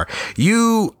in VR.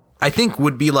 You, I think,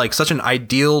 would be like such an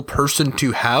ideal person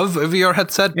to have a VR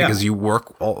headset because you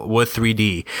work with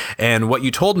 3D. And what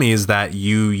you told me is that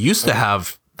you used to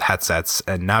have headsets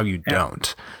and now you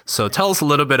don't. So tell us a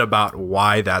little bit about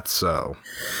why that's so.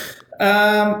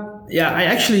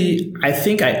 I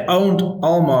think I owned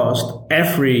almost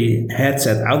every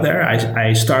headset out there.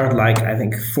 I started I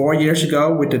think 4 years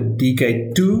ago with the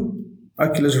DK2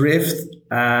 Oculus Rift.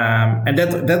 And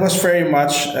that was very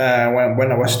much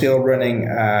when I was still running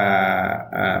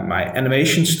my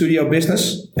animation studio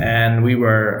business. And we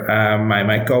were,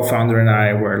 my co-founder and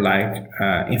I were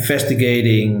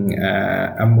investigating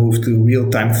a move to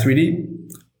real-time 3D.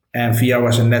 And VR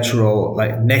was a natural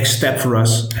next step for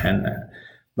us. And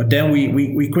but then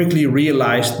we quickly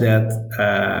realized that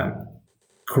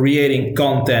creating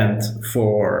content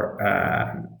for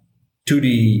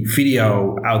 2D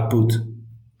video output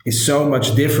is so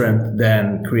much different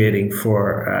than creating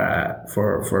for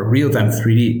real-time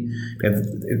 3D.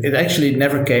 It actually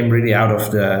never came really out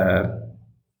of the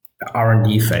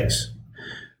R&D phase.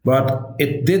 But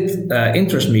it did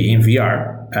interest me in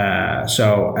VR.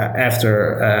 So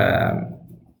after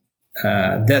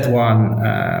that one,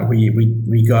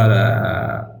 we got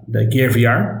the Gear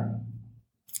VR,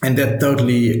 and that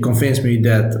totally convinced me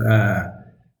that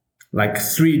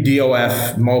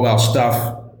 3DOF mobile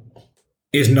stuff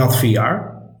is not VR.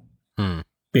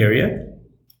 Period.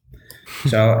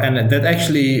 So, and that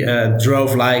actually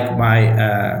drove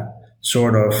my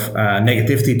sort of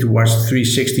negativity towards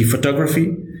 360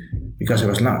 photography, because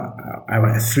I'm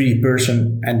a 3D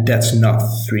person, and that's not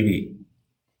 3D.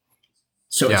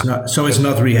 So it's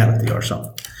not reality or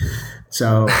something.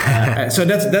 So so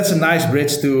that's a nice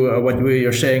bridge to what we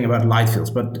are saying about light fields.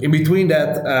 But in between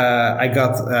that, I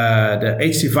got the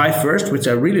HTC Vive first, which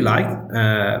I really liked.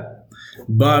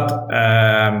 But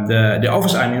the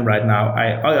office I'm in right now,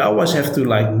 I always have to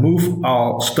move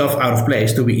all stuff out of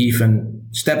place to even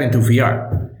step into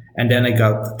VR. And then I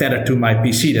got tethered to my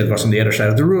PC that was on the other side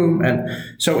of the room. And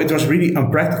so it was really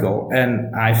unpractical.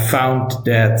 And I found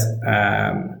that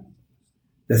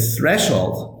the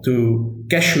threshold to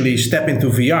casually step into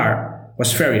VR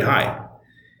was very high.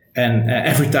 And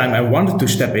every time I wanted to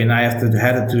step in, I had to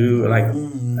do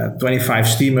 25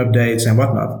 Steam updates and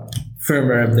whatnot,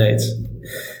 firmware updates.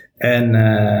 And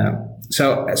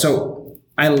so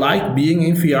I like being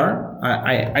in VR.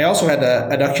 I also had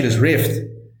an Oculus Rift.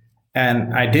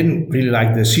 And I didn't really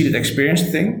like the seated experience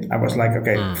thing. I was like,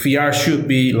 okay, VR should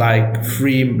be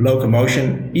free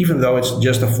locomotion, even though it's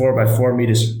just a 4x4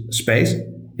 meters space.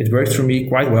 It worked for me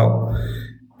quite well.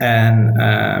 And,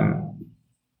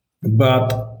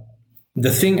 but the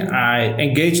thing I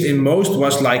engaged in most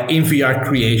was in VR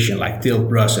creation, like Tilt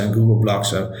Brush and Google Blocks.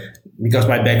 So because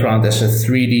my background as a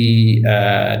 3D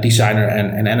designer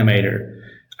and animator,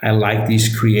 I like these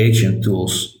creation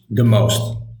tools the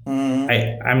most.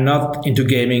 I'm not into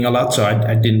gaming a lot, so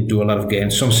I didn't do a lot of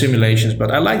games, some simulations,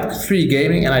 but I like 3D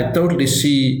gaming, and I totally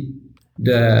see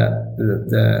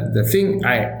the thing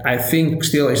I think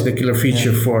still is the killer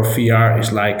feature for VR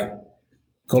is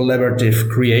collaborative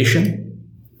creation.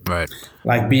 Right.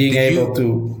 Being able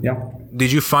to,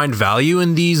 Did you find value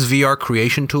in these VR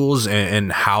creation tools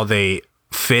and how they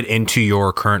fit into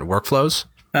your current workflows?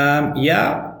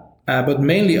 But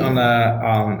mainly on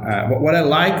what I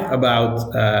like about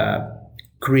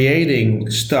creating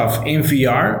stuff in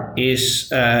VR is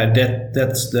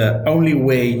that's the only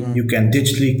way you can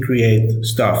digitally create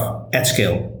stuff at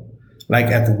scale,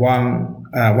 at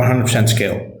 100%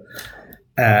 scale.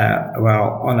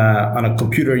 On a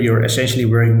computer, you're essentially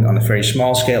working on a very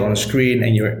small scale on a screen,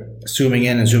 and you're zooming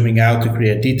in and zooming out to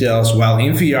create details. While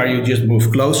in VR, you just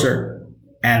move closer,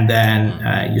 and then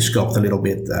you sculpt a little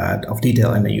bit of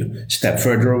detail, and then you step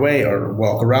further away or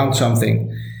walk around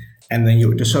something. And then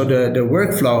so the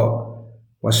workflow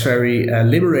was very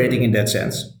liberating in that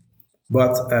sense.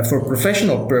 But for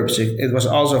professional purposes, it was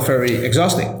also very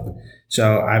exhausting.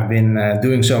 So I've been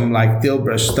doing some like tilt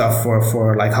brush stuff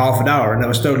for like half an hour, and I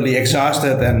was totally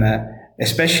exhausted, and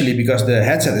especially because the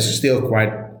headset is still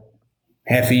quite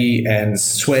heavy and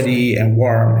sweaty and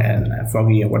warm and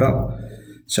foggy and whatnot.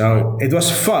 So it was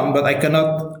fun, but I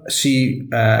cannot see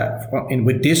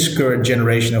with this current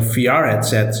generation of VR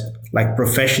headsets like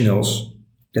professionals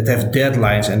that have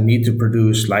deadlines and need to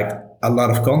produce like a lot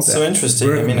of content. So interesting.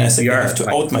 I mean, I think I have to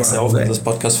out myself in this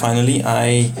podcast finally.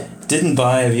 I didn't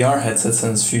buy a VR headset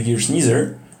since a few years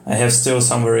neither. I have still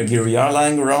somewhere a Gear VR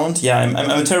lying around. Yeah, I'm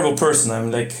a terrible person. I'm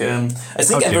like, I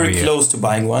think I'm very close to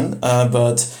buying one,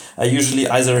 but I usually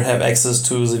either have access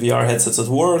to the VR headsets at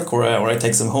work or I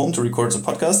take them home to record the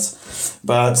podcasts.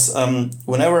 But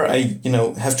whenever I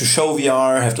have to show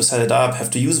VR, have to set it up,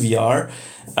 have to use VR,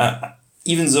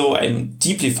 even though I'm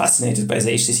deeply fascinated by the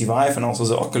HTC Vive and also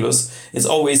the Oculus, it's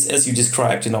always, as you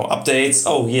described, updates.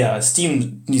 Oh yeah,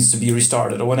 Steam needs to be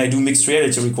restarted. Or when I do mixed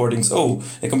reality recordings, oh,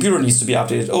 the computer needs to be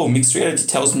updated. Oh, mixed reality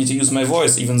tells me to use my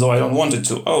voice even though I don't want it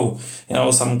to. Oh,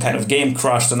 some kind of game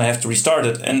crashed and I have to restart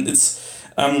it. And it's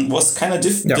was kind of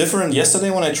different yesterday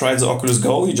when I tried the Oculus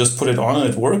Go. You just put it on and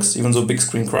it works, even though big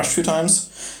screen crashed a few times.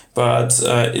 But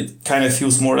it kind of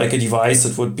feels more like a device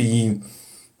that would be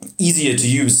easier to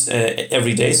use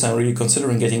every day, so I'm really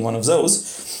considering getting one of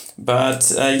those.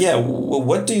 But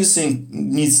what do you think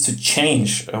needs to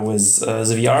change with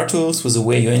the VR tools, with the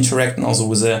way you interact, and also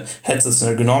with the headsets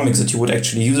and ergonomics that you would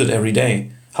actually use it every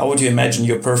day? How would you imagine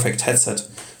your perfect headset?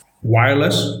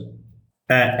 Wireless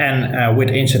and with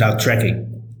inside-out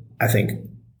tracking, I think.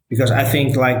 Because I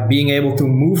think like being able to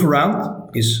move around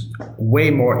is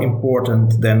way more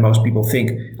important than most people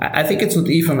think. I think it's not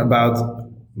even about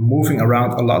moving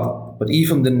around a lot, but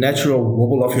even the natural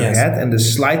wobble of your head and the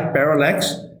slight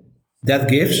parallax that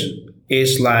gives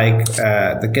is like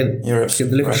can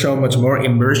deliver so much more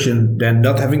immersion than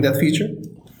not having that feature.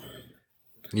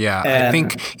 Yeah, I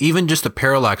think even just the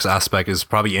parallax aspect is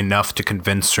probably enough to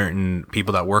convince certain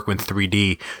people that work with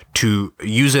 3D to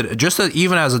use it just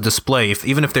even as a display.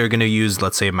 Even if they're going to use,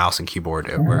 let's say, a mouse and keyboard,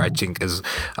 where I think is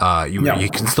you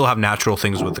can still have natural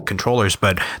things with the controllers,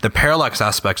 but the parallax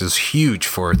aspect is huge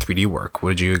for 3D work.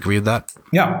 Would you agree with that?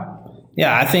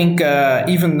 Yeah, I think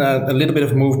even a little bit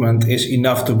of movement is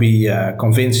enough to be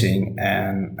convincing.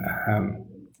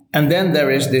 And then there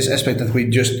is this aspect that we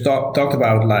just talked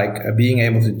about, like being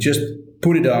able to just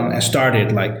put it on and start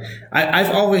it. Like I've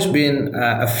always been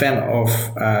a fan of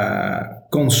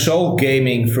console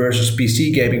gaming versus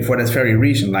PC gaming for that very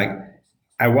reason. Like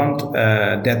I want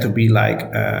that to be like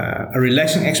a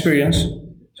relaxing experience.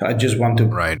 So I just want to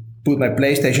put my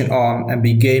PlayStation on and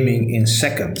be gaming in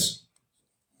seconds.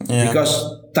 Yeah. Because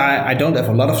I don't have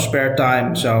a lot of spare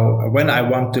time. So when I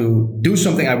want to do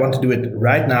something, I want to do it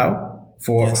right now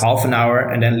for half an hour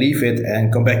and then leave it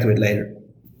and come back to it later.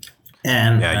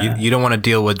 And you don't want to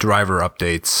deal with driver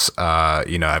updates,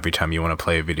 every time you want to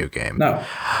play a video game. No.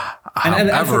 And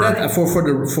for that,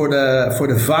 for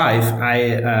the Vive,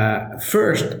 at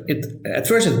first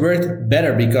it worked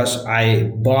better because I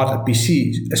bought a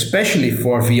PC especially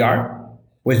for VR,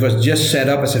 which was just set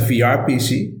up as a VR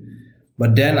PC.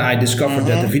 But then I discovered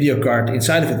that the video card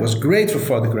inside of it was great for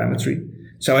photogrammetry.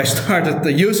 So I started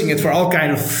using it for all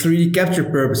kind of 3D capture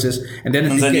purposes, and then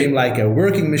it became like a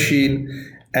working machine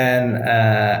and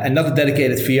not a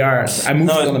dedicated VR. I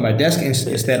moved it onto my desk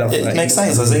instead of. It makes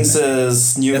sense. I think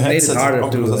this new headset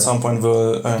at some point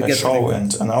will show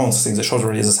and announce. I think they showed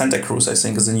already the Santa Cruz. I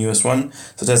think is the newest one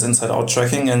that has inside-out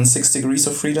tracking and 6 degrees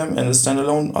of freedom and a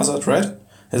standalone. Was that right?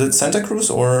 Is it Santa Cruz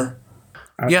or?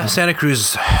 Yeah, Santa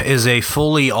Cruz is a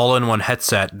fully all-in-one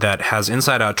headset that has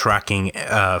inside-out tracking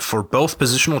for both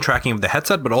positional tracking of the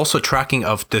headset, but also tracking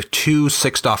of the two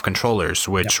 6DoF controllers,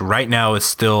 which right now is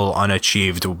still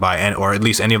unachieved by, or at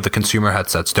least any of the consumer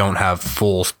headsets don't have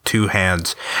full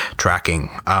two-hand tracking.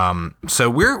 So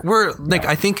we're like,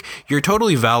 I think you're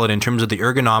totally valid in terms of the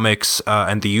ergonomics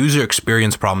and the user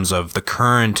experience problems of the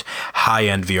current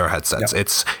high-end VR headsets.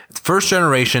 It's first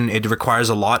generation. It requires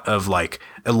a lot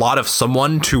of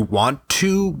someone to want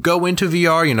to go into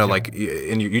VR,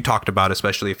 and you talked about,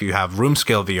 especially if you have room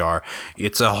scale VR,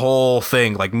 it's a whole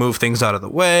thing, like move things out of the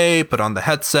way, put on the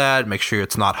headset, make sure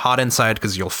it's not hot inside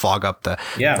because you'll fog up the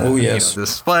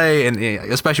display. And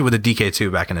especially with the DK2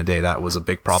 back in the day, that was a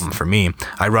big problem for me.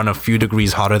 I run a few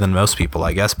degrees hotter than most people,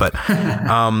 I guess, but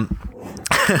I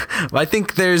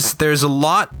think there's a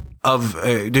lot of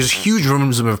there's huge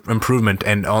rooms of improvement,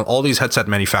 and all these headset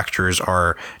manufacturers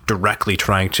are directly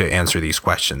trying to answer these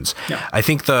questions. I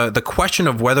think the question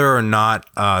of whether or not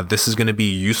this is going to be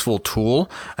a useful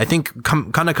tool, I think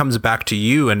kind of comes back to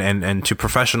you and to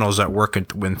professionals that work in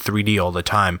 3D all the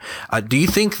time. Do you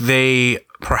think they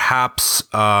perhaps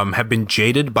have been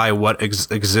jaded by what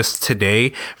exists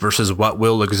today versus what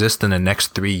will exist in the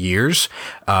next 3 years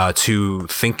to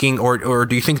thinking, or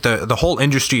do you think the whole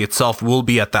industry itself will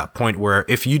be at that point where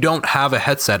if you don't have a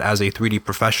headset as a 3D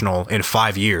professional in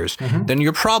 5 years, then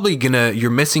you're probably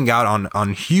you're missing out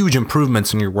on huge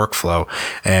improvements in your workflow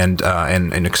and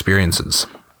experiences?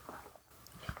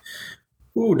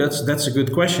 Ooh, that's a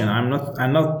good question. I'm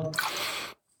not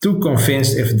too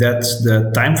convinced if that's the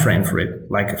time frame for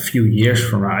it. Like a few years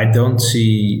from now, I don't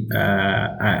see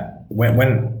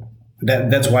when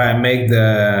that's why I make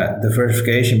the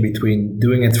verification between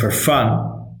doing it for fun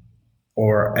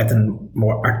or at a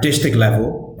more artistic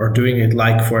level, or doing it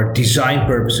like for design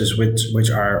purposes, which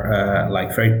are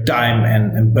like very time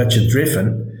and budget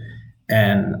driven.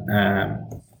 And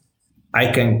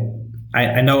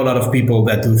I know a lot of people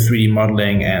that do 3D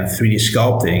modeling and 3D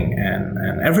sculpting,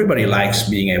 and everybody likes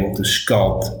being able to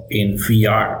sculpt in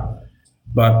VR.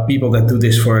 But people that do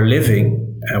this for a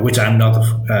living, which I'm not,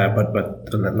 but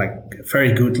like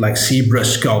very good, like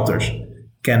ZBrush sculptors,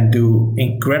 can do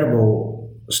incredible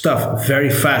stuff very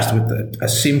fast with a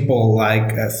simple,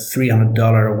 like a $300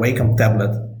 Wacom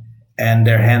tablet and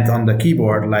their hand on the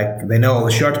keyboard. Like they know all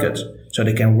the shortcuts, so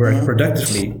they can work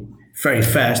productively, very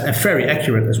fast and very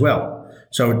accurate as well.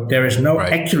 So there is no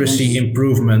accuracy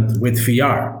improvement with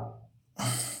VR.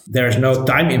 There is no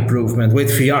time improvement with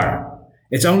VR.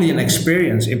 It's only an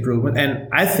experience improvement. And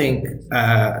I think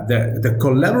the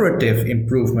collaborative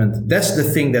improvement, that's the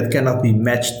thing that cannot be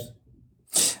matched.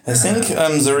 I think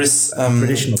there is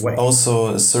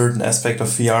also a certain aspect of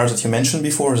VR that you mentioned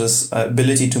before, this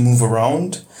ability to move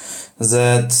around,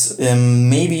 that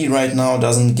maybe right now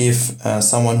doesn't give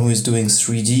someone who is doing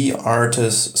 3D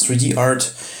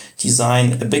art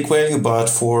design a big value. But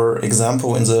for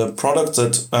example, in the product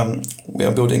that we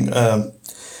are building,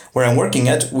 where I'm working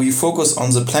at, we focus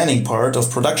on the planning part of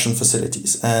production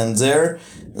facilities. And there,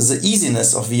 the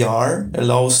easiness of VR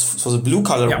allows for the blue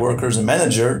collar worker, the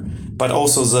manager, but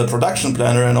also the production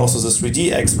planner and also the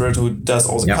 3D expert who does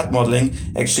all the cut modeling,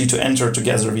 actually to enter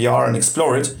together VR and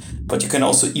explore it. But you can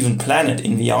also even plan it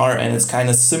in VR, and it's kind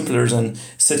of simpler than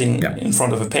sitting in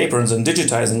front of a paper and then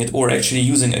digitizing it, or actually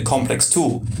using a complex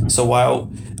tool. So while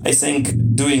I think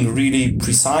doing really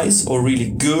precise or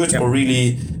really good or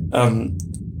really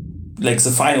like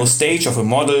the final stage of a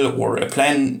model or a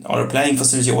plan or a planning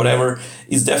facility or whatever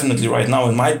is definitely right now,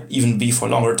 and might even be for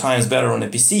longer times, better on a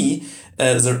PC.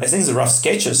 I think the rough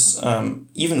sketches,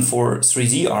 even for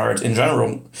 3D art in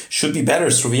general, should be better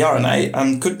through VR. And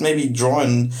I could maybe draw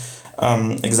an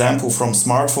example from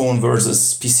smartphone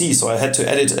versus PC. So I had to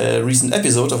edit a recent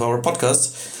episode of our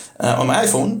podcast on my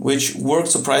iPhone, which worked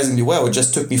surprisingly well. It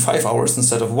just took me 5 hours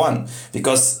instead of 1,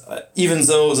 because even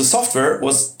though the software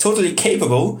was totally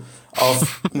capable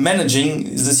of managing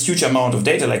this huge amount of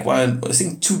data, like I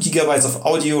think 2 gigabytes of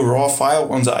audio raw file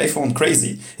on the iPhone,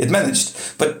 crazy. It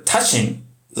managed, but touching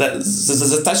the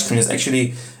touchscreen is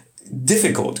actually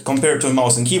difficult compared to a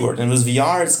mouse and keyboard. And with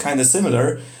VR, it's kind of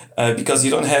similar because you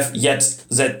don't have yet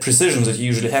that precision that you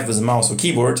usually have with a mouse or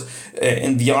keyboard.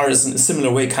 And VR is in a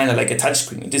similar way, kind of like a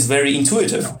touchscreen. It is very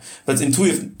intuitive, but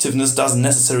intuitiveness doesn't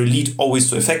necessarily lead always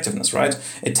to effectiveness, right?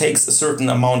 It takes a certain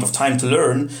amount of time to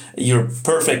learn your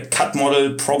perfect cut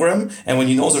model program. And when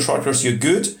you know the shortcuts, you're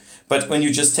good. But when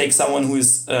you just take someone who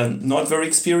is not very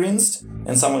experienced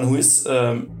and someone who is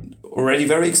already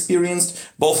very experienced,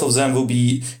 both of them will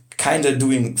be kind of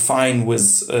doing fine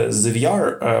with the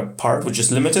VR part, which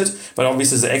is limited. But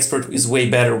obviously the expert is way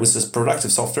better with this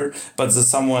productive software. But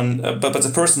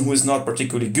the person who is not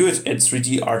particularly good at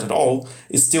 3D art at all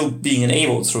is still being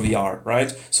enabled through VR,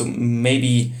 right? So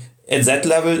maybe at that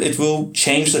level, it will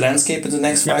change the landscape in the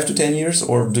next 5 to 10 years?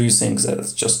 Or do you think that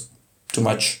it's just too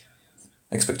much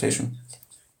expectation?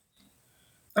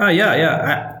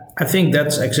 I think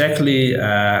that's exactly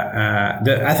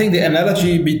I think the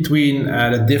analogy between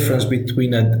the difference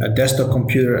between a desktop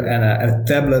computer and a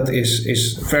tablet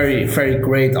is very, very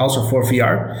great also for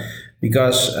VR,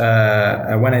 because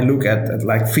when I look at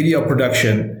like video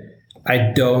production,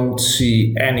 I don't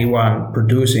see anyone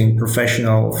producing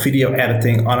professional video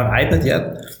editing on an iPad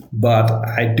yet, but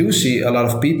I do see a lot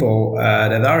of people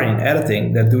that are in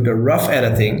editing that do the rough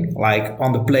editing, like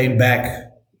on the plane back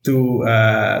to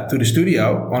the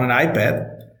studio on an iPad,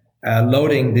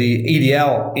 loading the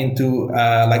EDL into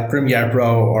like Premiere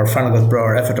Pro or Final Cut Pro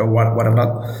or Effort or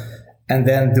whatnot, and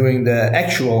then doing the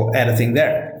actual editing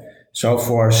there. So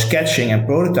for sketching and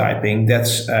prototyping,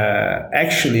 that's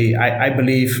actually, I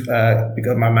believe,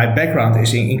 because my background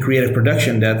is in creative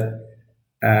production, that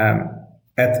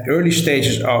at early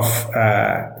stages of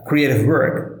creative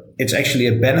work, it's actually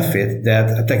a benefit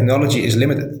that technology is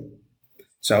limited.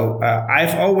 So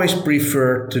I've always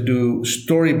preferred to do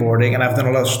storyboarding, and I've done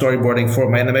a lot of storyboarding for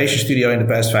my animation studio in the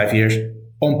past 5 years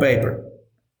on paper.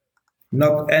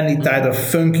 Not any type of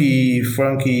funky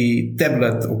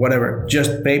tablet or whatever,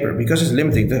 just paper, because it's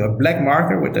limiting to a black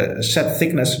marker with a set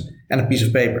thickness and a piece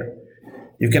of paper.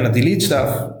 You cannot delete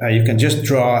stuff. You can just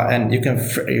draw, and you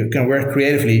can work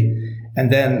creatively. And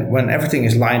then when everything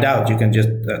is lined out, you can just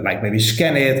like maybe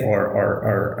scan it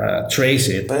or trace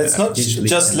it. But it's not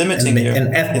just limiting you.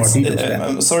 And add more details.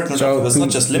 I'm sorry to interrupt, but it's not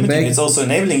just limiting, it's also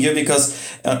enabling you, because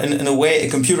in a way a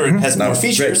computer has more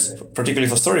features, particularly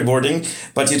for storyboarding,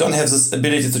 but you don't have this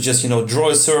ability to just, draw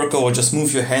a circle or just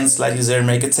move your hand slightly there,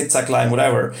 make a zigzag line,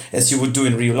 whatever, as you would do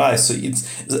in real life. So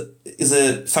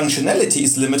the functionality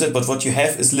is limited, but what you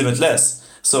have is limitless.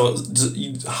 So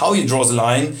how you draw the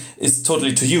line is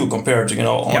totally to you compared to,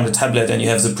 on the tablet, and you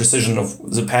have the precision of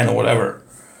the pen or whatever.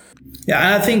 Yeah,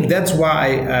 and I think that's why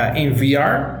in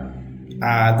VR,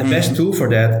 the best tool for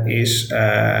that is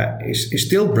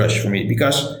still Brush for me,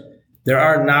 because there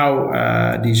are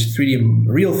now these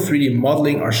real 3D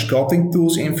modeling or sculpting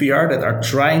tools in VR that are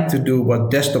trying to do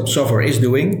what desktop software is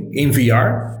doing in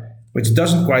VR, which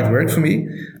doesn't quite work for me.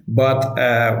 But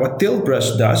what Tilt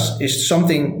Brush does is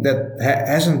something that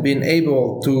hasn't been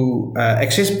able to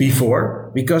exist before,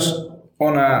 because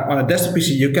on a desktop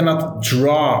PC you cannot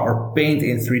draw or paint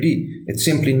in 3D. It's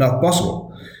simply not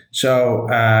possible. So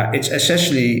it's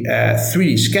essentially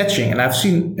 3D sketching, and I've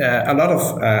seen a lot of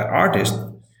artists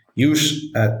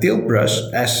use Tilt Brush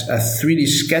as a 3D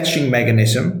sketching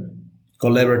mechanism,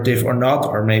 collaborative or not,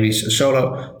 or maybe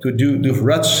solo, to do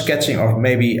rough sketching of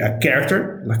maybe a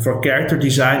character, like for character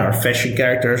design or fashion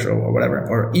characters or whatever,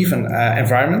 or even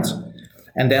environments,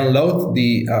 and then load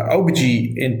the OBJ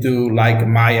into like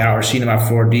Maya or Cinema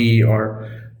 4D or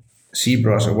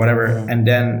ZBrush or whatever, and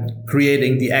then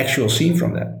creating the actual scene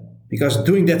from that. Because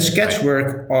doing that sketch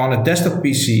work on a desktop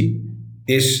PC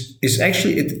is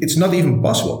actually, it's not even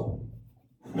possible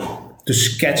to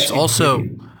sketch. It's also...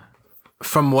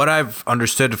 From what I've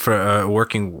understood for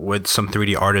working with some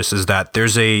 3D artists, is that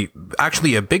there's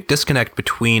actually a big disconnect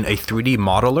between a 3D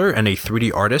modeler and a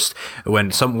 3D artist.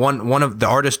 When one of the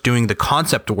artists doing the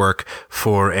concept work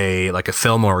for a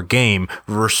film or a game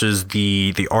versus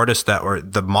the artist or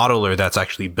the modeler that's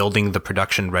actually building the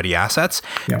production ready assets.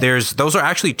 Yeah. Those are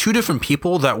actually two different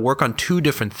people that work on two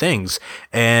different things.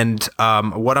 And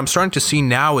what I'm starting to see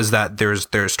now is that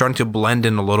they're starting to blend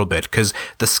in a little bit, because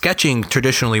the sketching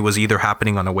traditionally was either happening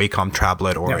on a Wacom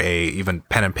tablet or even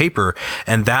pen and paper,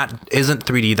 and that isn't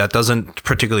 3D. That doesn't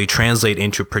particularly translate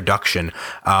into production,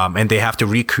 and they have to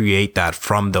recreate that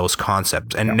from those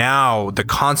concepts. And now the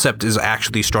concept is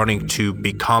actually starting to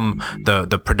become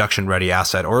the production ready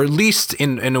asset, or at least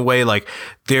in a way, like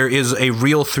there is a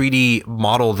real 3D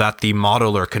model that the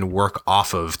modeler can work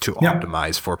off of to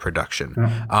optimize for production.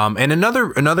 And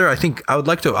another, I think I would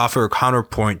like to offer a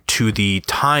counterpoint to the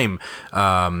time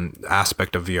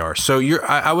aspect of VR. So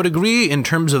I would agree in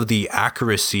terms of the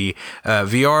accuracy.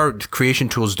 VR creation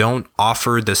tools don't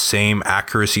offer the same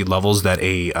accuracy levels that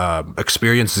a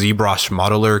experienced ZBrush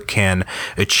modeler can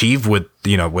achieve with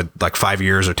like 5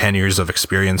 years or 10 years of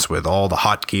experience with all the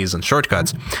hotkeys and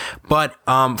shortcuts. But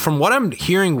from what I'm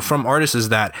hearing from artists is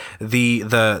that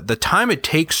the time it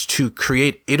takes to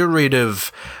create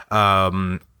iterative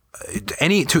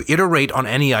to iterate on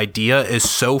any idea is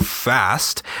so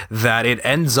fast that it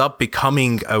ends up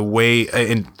becoming a way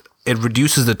it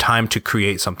reduces the time to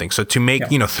create something. So to make,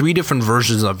 3 different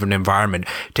versions of an environment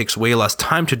takes way less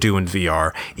time to do in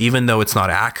VR, even though it's not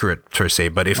accurate per se.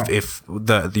 But if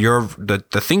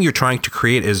the thing you're trying to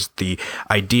create is the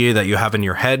idea that you have in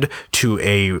your head to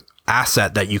a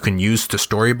asset that you can use to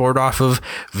storyboard off of,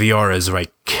 VR is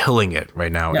killing it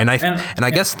right now. And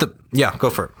I guess go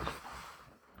for it.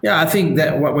 Yeah, I think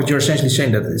that what you're essentially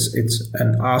saying, that it's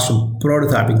an awesome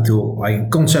prototyping tool, like a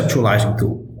conceptualizing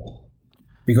tool,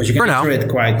 because you can iterate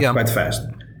quite fast,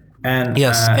 and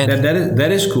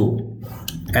that is cool,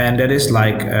 and that is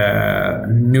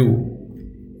new,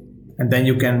 and then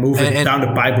you can move it down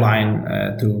the pipeline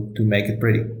to make it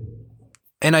pretty.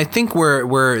 And I think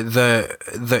where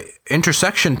the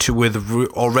intersection with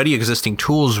already existing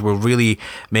tools will really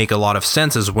make a lot of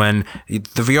sense is when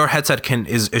the VR headset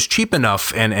is cheap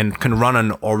enough and can run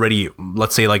on already,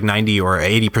 let's say 90 or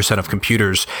 80% of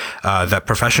computers that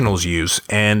professionals use.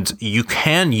 And you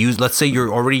can use, let's say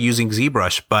you're already using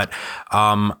ZBrush, but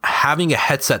having a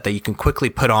headset that you can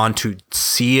quickly put on to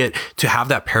see it, to have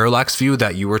that parallax view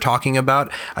that you were talking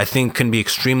about, I think can be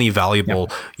extremely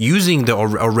valuable using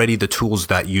already the tools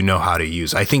that you know how to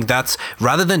use. I think that's,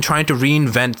 rather than trying to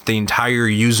reinvent the entire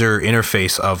user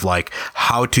interface of like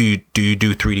how to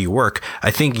do 3D work,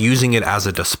 I think using it as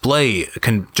a display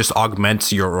can just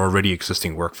augment your already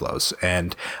existing workflows.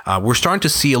 And we're starting to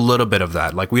see a little bit of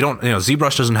that. Like we don't,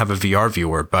 ZBrush doesn't have a VR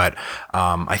viewer, but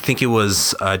I think it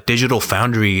was Digital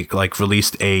Foundry like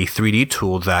released a 3D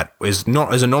tool that is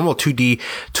a normal 2D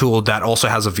tool that also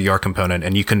has a VR component,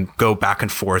 and you can go back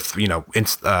and forth,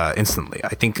 instantly.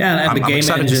 I think and the game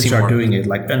engines are doing it,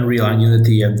 like Unreal and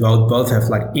Unity, and both have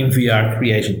like in VR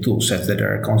creation tool sets that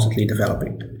are constantly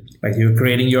developing. Like you're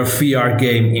creating your VR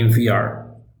game in VR,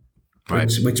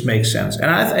 right? Which makes sense. And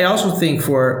I also think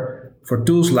for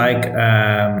tools like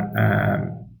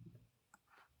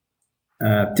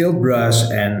Tilt Brush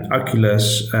and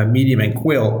Oculus, Medium and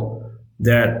Quill,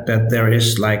 that there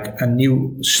is like a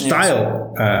new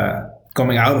style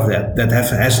coming out of that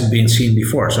hasn't been seen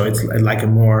before. So it's like a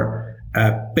more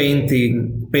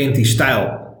painty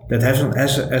style that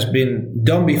has been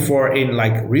done before in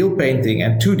like real painting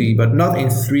and 2D, but not in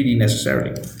 3D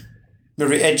necessarily.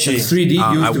 Very edgy. 3D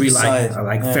used to be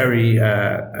very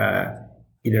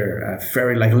either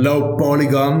very like low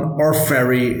polygon or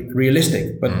very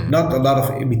realistic, but not a lot of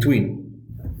in between.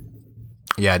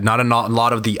 Yeah, not a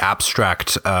lot of the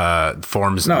abstract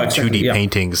forms of 2D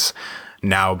paintings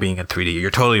now being in 3D.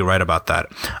 You're totally right about that.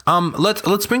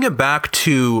 Let's bring it back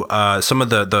to some of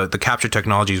the capture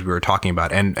technologies we were talking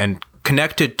about and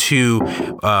connected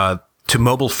to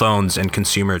mobile phones and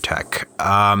consumer tech.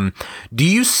 Do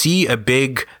you see a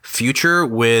big future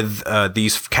with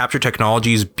these capture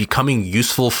technologies becoming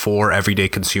useful for everyday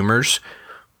consumers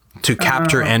to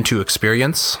capture and to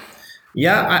experience?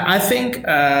 Yeah, I think,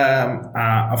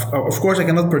 of course, I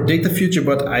cannot predict the future,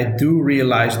 but I do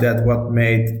realize that what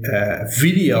made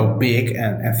video big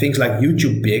and things like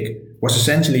YouTube big was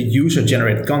essentially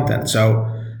user-generated content. So,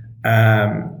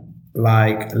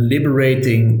 like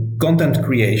liberating content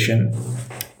creation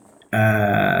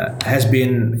has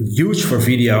been huge for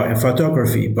video and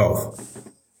photography both.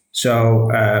 So,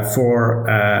 for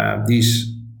these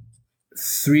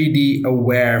 3D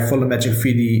aware volumetric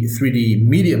 3D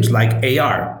mediums like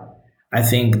AR, I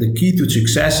think the key to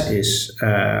success is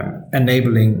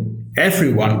enabling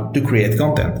everyone to create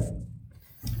content.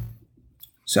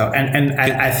 So, and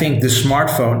I think the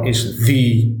smartphone is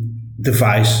the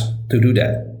device to do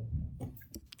that.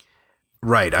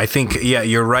 Right. I think, yeah,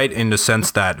 you're right in the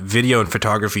sense that video and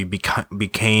photography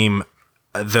became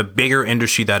the bigger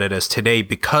industry that it is today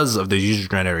because of the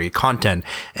user-generated content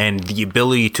and the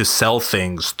ability to sell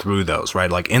things through those, right?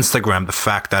 Like Instagram, the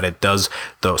fact that it does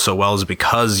so well is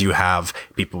because you have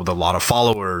people with a lot of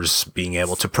followers being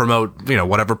able to promote,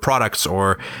 whatever products,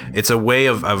 or it's a way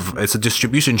it's a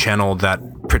distribution channel that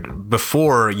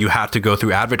before you had to go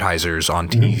through advertisers on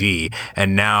TV,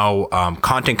 and now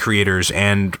content creators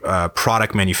and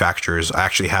product manufacturers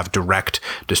actually have direct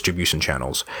distribution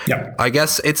channels. Yeah. I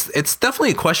guess it's definitely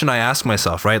a question I ask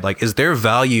myself, right? Like, is there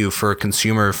value for a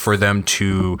consumer for them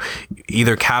to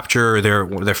either capture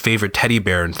their favorite teddy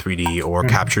bear in 3D or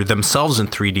capture themselves in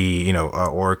 3D,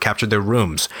 or capture their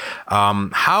rooms?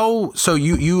 So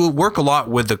you work a lot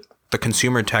with the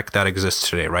consumer tech that exists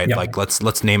today, right? Yep. Like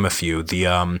let's name a few. The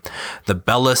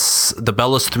Bellus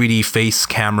 3D face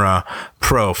camera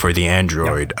Pro for the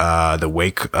Android, the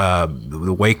Wake,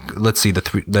 let's see, the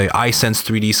iSense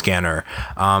 3D scanner.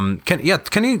 Can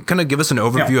you kind of give us an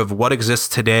overview of what exists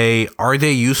today? Are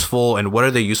they useful, and what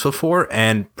are they useful for?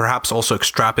 And perhaps also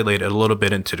extrapolate a little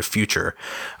bit into the future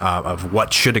of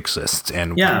what should exist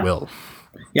and what will.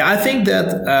 Yeah, I think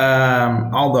that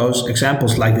all those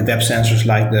examples, like the depth sensors,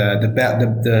 like the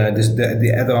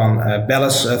add-on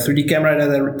Bellus 3D camera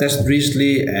that I tested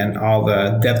recently, and all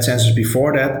the depth sensors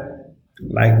before that,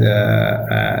 like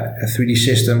the 3D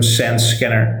Systems Sense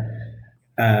scanner,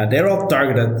 they're all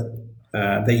targeted.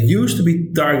 They used to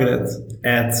be targeted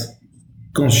at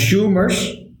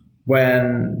consumers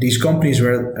when these companies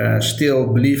were still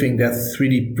believing that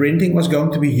 3D printing was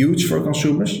going to be huge for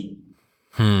consumers.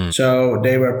 So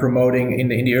they were promoting in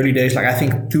the early days, like I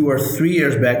think 2 or 3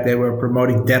 years back, they were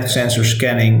promoting depth sensor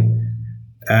scanning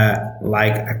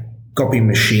like a copy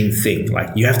machine thing. Like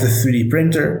you have the 3D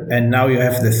printer and now you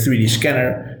have the 3D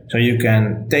scanner, so you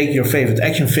can take your favorite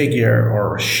action figure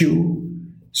or shoe,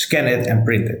 scan it and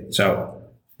print it. So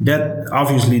that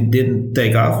obviously didn't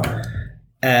take off,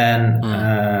 and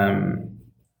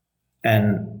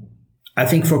I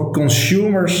think for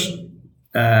consumers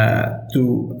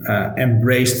to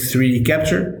embrace 3D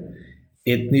capture,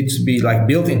 it needs to be like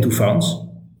built into phones.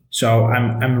 So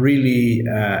I'm really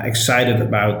excited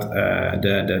about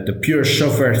the pure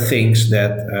software things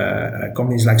that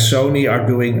companies like Sony are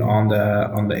doing on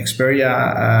the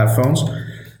Xperia phones,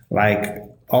 like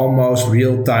almost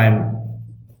real time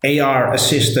AR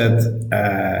assisted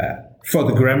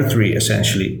photogrammetry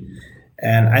essentially.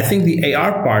 And I think the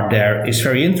AR part there is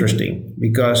very interesting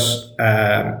because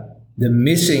the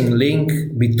missing link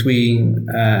between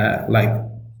like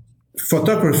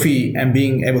photography and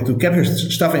being able to capture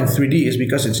stuff in 3D is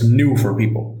because it's new for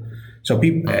people. So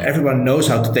everyone knows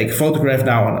how to take a photograph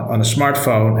now on a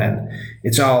smartphone, and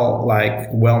it's all like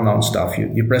well-known stuff.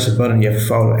 You press a button, you have a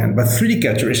photo, but 3D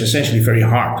capture is essentially very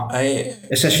hard.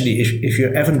 Essentially, if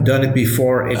you haven't done it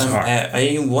before, it's hard.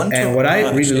 I want and to what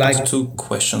I really like two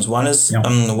questions. One is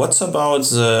what's about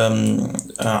the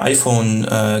iPhone,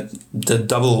 the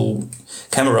double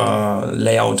camera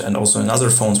layout, and also in other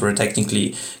phones where it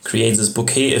technically creates this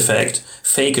bokeh effect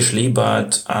fakishly,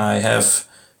 but I have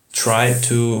tried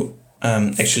to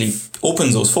actually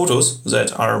open those photos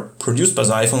that are produced by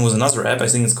the iPhone with another app. I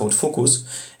think it's called Focus,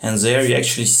 and there you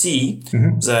actually see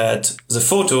that the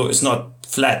photo is not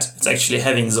flat. It's actually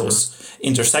having those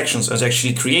intersections. It's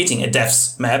actually creating a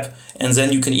depth map, and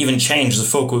then you can even change the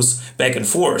focus back and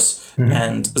forth.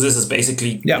 And this is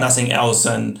basically nothing else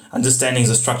than understanding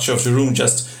the structure of the room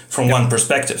just from one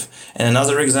perspective. And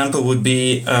another example would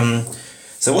be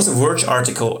there was a Verge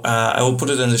article, I will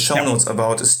put it in the show notes,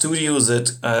 about a studio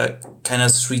that kind of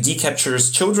 3D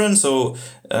captures children. So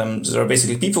there are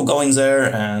basically people going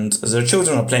there and their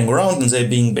children are playing around and they're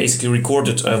being basically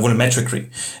recorded volumetrically.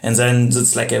 And then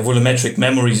it's like a volumetric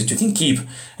memory that you can keep.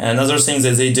 And another thing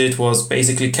that they did was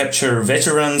basically capture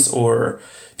veterans or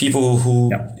people who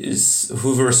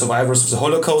were survivors of the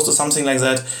Holocaust or something like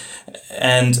that.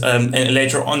 And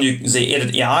later on, they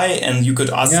added AI, and you could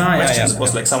ask questions. It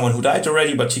was like someone who died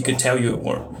already, but he could tell you,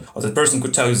 or the person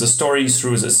could tell you the story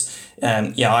through this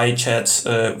AI chat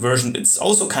version. It's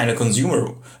also kind of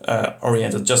consumer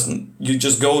oriented. You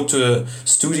just go to a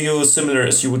studio similar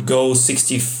as you would go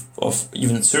 60 or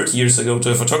even 30 years ago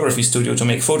to a photography studio to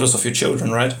make photos of your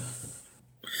children, right?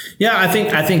 Yeah, I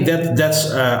think that's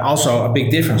also a big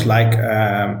difference. Like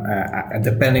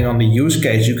depending on the use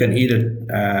case, you can either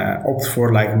opt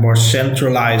for like more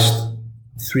centralized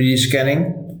 3D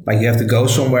scanning, like you have to go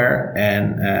somewhere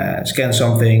and scan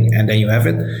something and then you have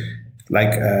it.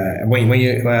 Like when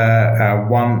you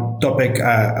one topic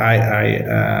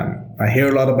I hear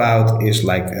a lot about is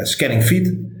like scanning feet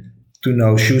to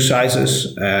know shoe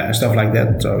sizes and stuff like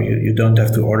that. So you don't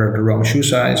have to order the wrong shoe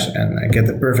size and get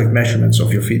the perfect measurements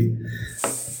of your feet.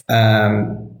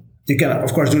 You can,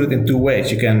 of course, do it in two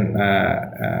ways. You can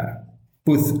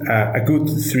put a good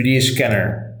 3D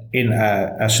scanner in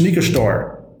a sneaker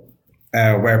store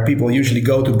where people usually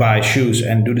go to buy shoes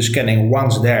and do the scanning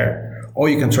once there. Or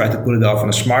you can try to put it off on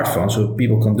a smartphone so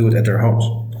people can do it at their homes.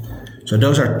 So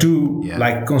those are two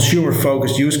like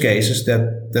consumer-focused use cases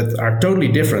that are totally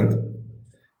different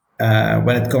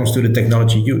when it comes to the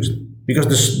technology used.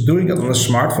 Because doing it on a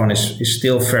smartphone is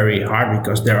still very hard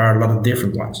because there are a lot of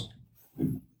different ones.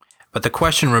 But the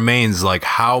question remains, like,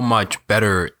 how much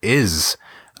better is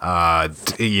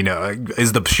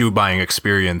the shoe buying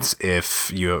experience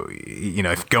if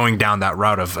if going down that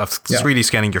route of 3D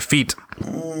scanning your feet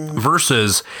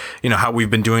versus how we've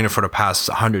been doing it for the past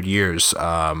 100 years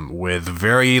with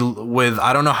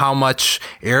I don't know how much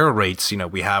error rates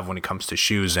we have when it comes to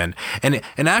shoes and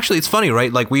actually it's funny,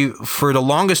 right? Like for the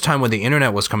longest time when the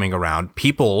internet was coming around,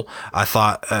 people I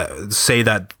thought say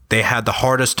that they had the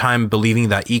hardest time believing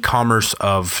that e-commerce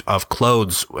of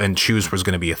clothes and shoes was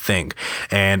going to be a thing.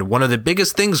 And one of the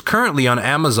biggest things currently on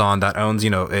Amazon that owns,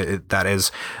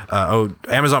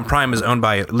 Amazon Prime is owned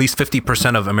by at least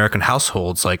 50% of American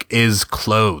households, is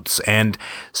clothes. And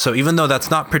so even though that's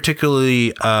not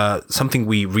particularly something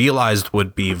we realized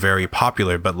would be very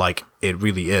popular, but it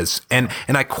really is. And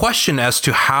I question as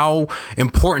to how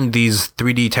important these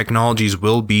 3D technologies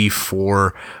will be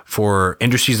for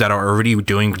industries that are already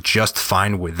doing just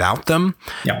fine without them.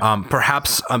 Yeah.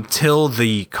 Perhaps until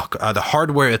the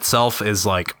hardware itself is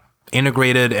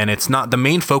integrated, and it's not the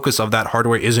main focus of that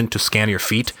hardware isn't to scan your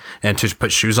feet and to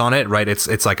put shoes on it, right?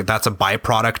 It's like that's a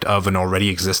byproduct of an already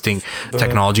existing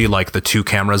technology, like the two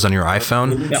cameras on your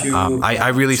iPhone. I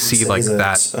really see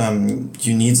that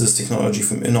you need this technology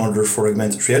in order for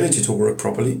augmented reality to work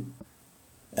properly.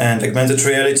 And augmented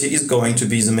reality is going to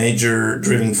be the major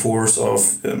driving force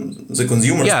of the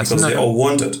consumers because they all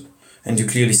want it, and you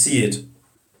clearly see it.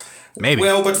 Maybe.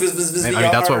 Well, but with VR, I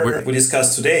mean, that's what we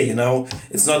discussed today,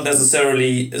 it's not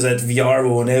necessarily that VR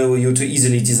will enable you to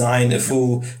easily design a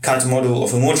full cut model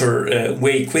of a motor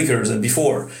way quicker than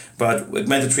before. But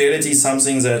augmented reality is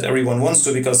something that everyone wants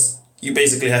to, because you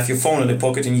basically have your phone in the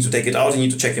pocket, you need to take it out, you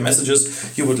need to check your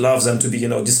messages. You would love them to be,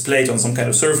 displayed on some kind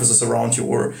of surfaces around you,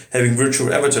 or having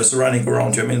virtual avatars running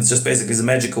around you. I mean, it's just basically the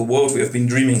magical world we have been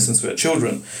dreaming since we were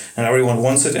children, and everyone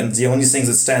wants it. And the only thing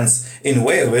that stands in the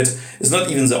way of it is not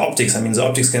even the optics. I mean, the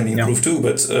optics can be improved too,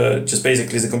 but just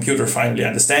basically the computer finally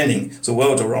understanding the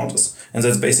world around us. And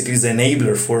that's basically the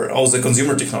enabler for all the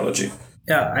consumer technology.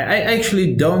 Yeah, I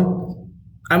actually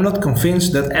I'm not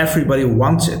convinced that everybody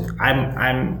wants it.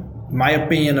 My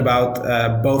opinion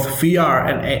about both VR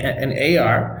and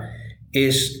AR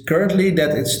is currently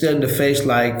that it's still in the phase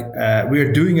like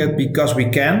we're doing it because we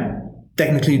can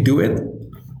technically do it,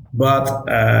 but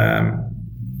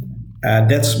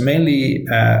that's mainly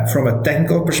from a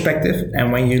technical perspective.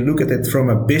 And when you look at it from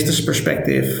a business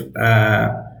perspective,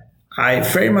 I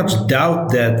very much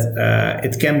doubt that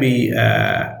it can be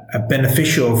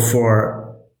beneficial for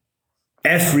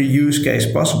every use case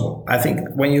possible. I think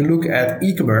when you look at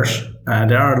e-commerce,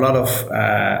 there are a lot of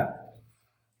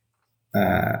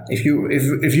if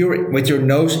you're with your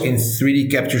nose in 3D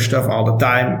capture stuff all the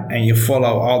time, and you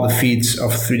follow all the feeds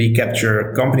of 3D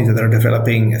capture companies that are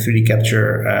developing 3D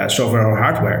capture software or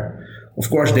hardware, of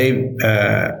course they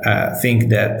think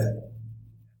that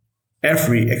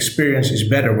every experience is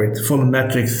better with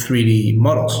volumetric 3D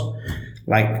models.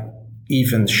 Like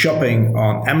even shopping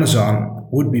on Amazon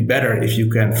would be better if you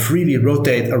can freely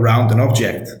rotate around an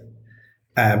object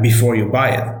before you buy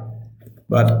it.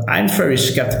 But I'm very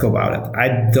skeptical about it.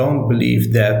 I don't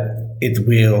believe that it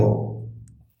will,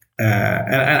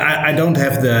 and I don't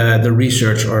have the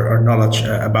research or knowledge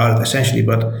about it essentially,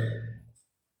 but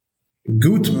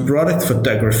good product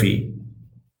photography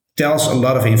tells a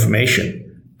lot of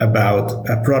information about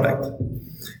a product.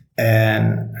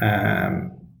 And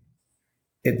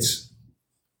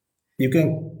you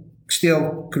can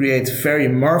still create very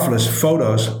marvelous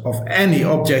photos of any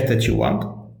object that you want.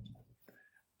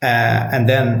 And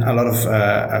then a lot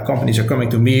of companies are coming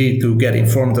to me to get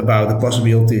informed about the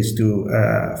possibilities to,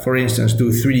 for instance,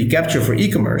 do 3D capture for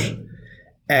e-commerce.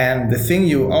 And the thing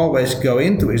you always go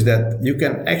into is that you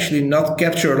can actually not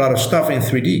capture a lot of stuff in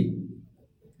 3D.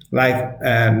 Like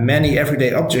many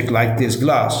everyday objects like this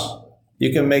glass,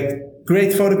 you can make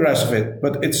great photographs of it,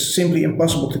 but it's simply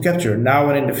impossible to capture now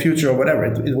and in the future or whatever.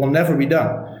 It will never be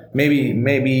done.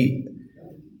 Maybe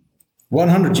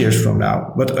 100 years from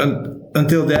now, but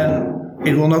until then,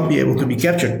 it will not be able to be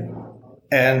captured.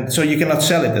 And so you cannot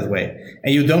sell it that way.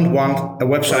 And you don't want a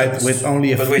website with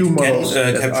only a few models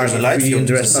that capture are the light field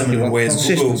in a similar way as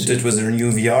Google did with their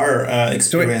new VR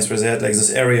experience, where they had like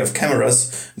this area of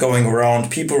cameras going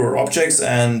around people or objects.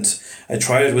 And I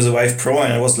tried it with the Vive Pro,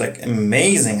 and it was like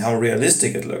amazing how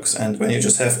realistic it looks. And when you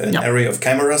just have an area of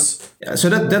cameras. Yeah, so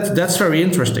that's very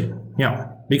interesting. Yeah,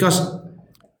 because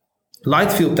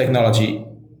light field technology,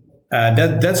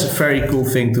 that's a very cool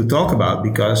thing to talk about,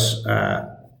 because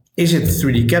is it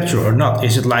 3D capture or not?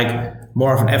 Is it like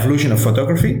more of an evolution of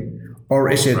photography? Or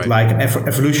is it like an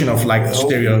evolution of like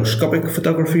stereoscopic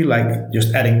photography, like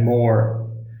just adding more?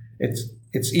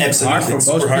 It's even hard for most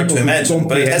people to comprehend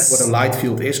what a light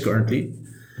field is currently.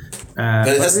 But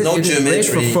it has no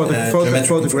geometry,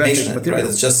 geometric information, right?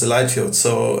 It's just a light field.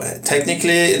 So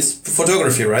technically, it's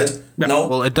photography, right? No.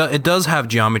 Well, it does have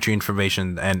geometry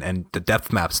information and the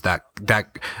depth maps that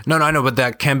no, I know, but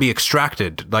that can be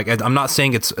extracted. Like, I'm not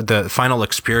saying it's the final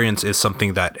experience is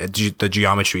something that the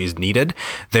geometry is needed.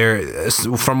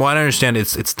 From what I understand,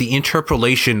 it's the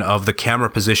interpolation of the camera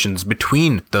positions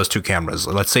between those two cameras.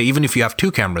 Let's say even if you have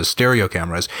two cameras, stereo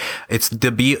cameras, it's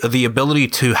the ability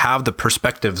to have the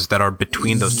perspectives that are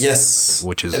between those two cameras,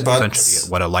 which is essentially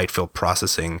what a light field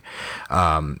processing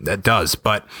does.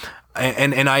 But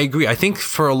and I agree. I think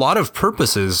for a lot of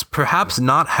purposes, perhaps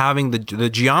not having the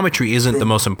geometry isn't the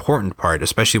most important part,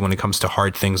 especially when it comes to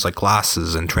hard things like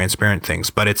glasses and transparent things.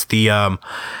 But it's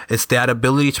that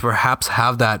ability to perhaps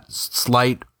have that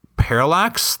slight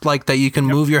parallax, like that you can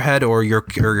move your head or your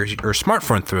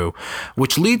smartphone through,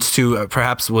 which leads to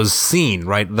perhaps was Scene,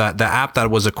 right? That the app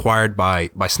that was acquired by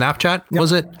Snapchat,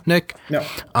 was it, Nick? Yeah.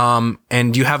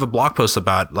 And you have a blog post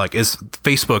about, like, is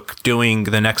Facebook doing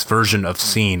the next version of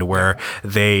Scene, where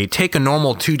they take a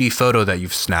normal 2D photo that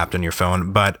you've snapped on your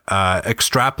phone, but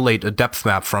extrapolate a depth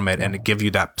map from it and give you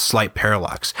that slight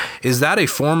parallax. Is that a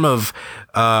form of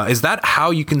is that how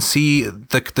you can see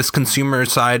this consumer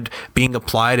side being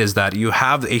applied? Is is that you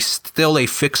have still a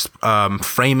fixed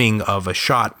framing of a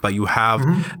shot, but you have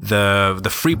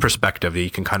the free perspective that you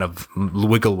can kind of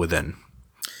wiggle within.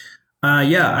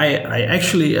 I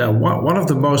actually, one of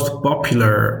the most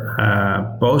popular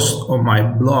posts on my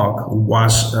blog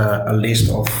was a list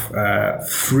of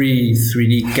free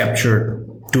 3D capture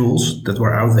tools that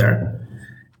were out there.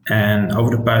 And over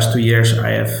the past 2 years,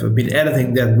 I have been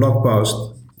editing that blog post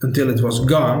until it was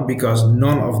gone, because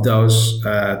none of those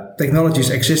technologies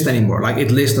exist anymore. Like,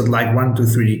 it listed like 1, 2,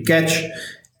 3D Catch,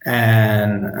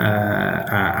 and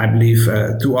I believe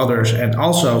 2 others, and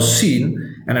also Scene.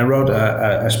 And I wrote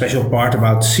a special part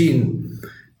about Scene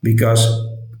because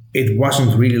it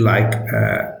wasn't really like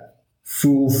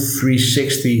full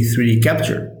 360 3D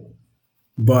capture,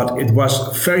 but it was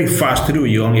very fast to do.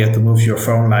 You only had to move your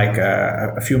phone like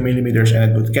a few millimeters, and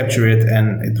it would capture it,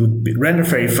 and it would render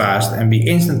very fast and be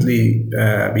instantly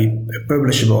be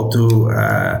publishable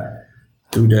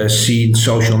to the Scene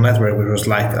social network, which was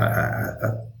like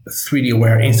a 3D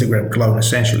aware Instagram clone,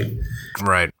 essentially.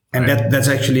 Right. And that's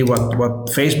actually what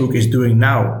Facebook is doing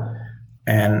now.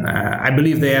 And I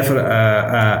believe they have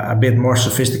a bit more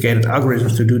sophisticated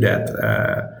algorithms to do that.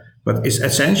 But it's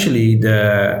essentially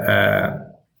the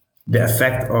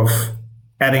effect of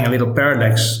adding a little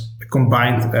parallax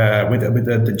combined with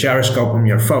the gyroscope on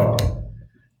your phone.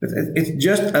 It's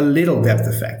just a little depth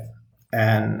effect.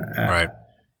 And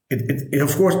it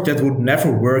of course, that would never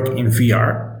work in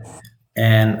VR.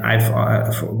 And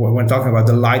when talking about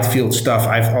the light field stuff,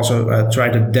 I've also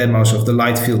tried the demos of the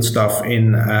light field stuff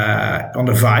on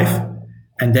the Vive,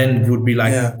 and then it would be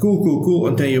like cool,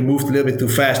 until you moved a little bit too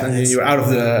fast, and then you're out of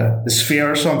the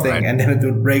sphere or something, and then it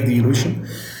would break the illusion.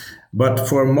 But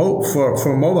for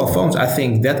mobile phones, I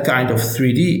think that kind of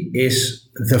 3D is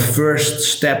the first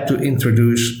step to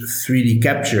introduce 3D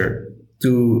capture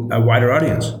to a wider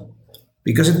audience,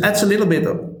 because it adds a little bit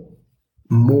of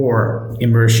more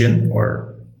immersion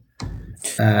or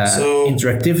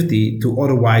interactivity to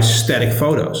otherwise static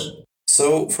photos.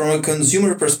 So from a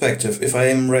consumer perspective, if I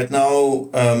am right now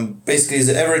basically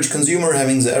the average consumer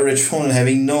having the average phone and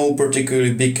having no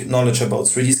particularly big knowledge about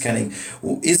 3D scanning,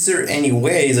 is there any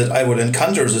way that I will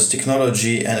encounter this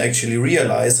technology and actually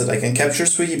realize that I can capture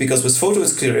 3D? Because with photo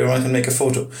it's clear, everyone can make a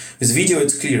photo. With video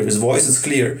it's clear, with voice it's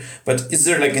clear. But is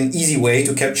there like an easy way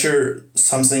to capture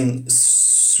something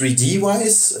 3D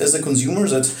wise as a consumer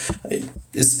that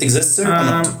exists there or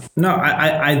not? No,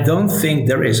 I don't think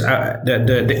there is.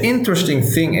 The interesting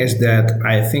thing is that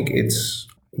I think it's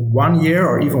 1 year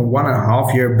or even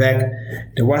 1.5 years back,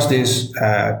 there was this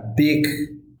big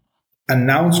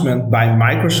announcement by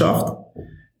Microsoft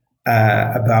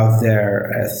about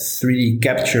their 3D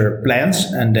capture plans,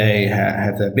 and they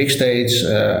had a big stage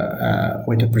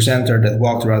with a presenter that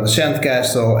walked around the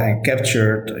sandcastle and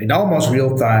captured in almost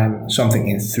real time something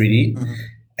in 3D. Mm-hmm.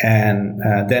 And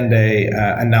then they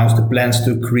announced the plans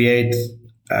to create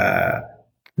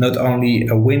not only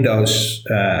a Windows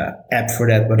app for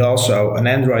that, but also an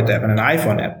Android app and an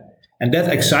iPhone app. And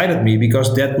that excited me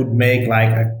because that would make like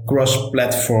a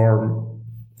cross-platform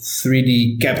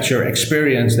 3D capture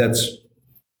experience that's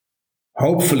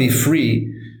hopefully free,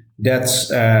 that's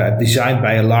designed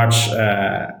by a large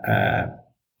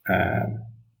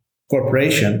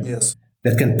corporation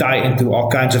that can tie into all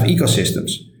kinds of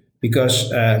ecosystems. Because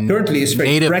currently it's very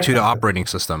native fragmented. To the operating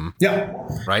system. Yeah.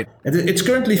 Right. It's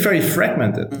currently very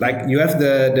fragmented. Like you have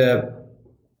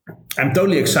I'm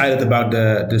totally excited about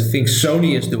the thing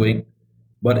Sony is doing,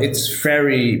 but it's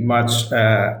very much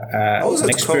an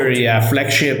Xperia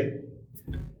flagship.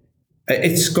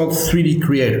 It's called 3D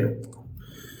Creator.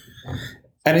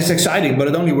 And it's exciting, but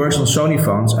it only works on Sony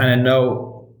phones. And I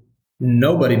know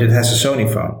nobody that has a Sony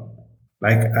phone.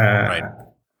 Like,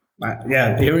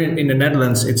 here in the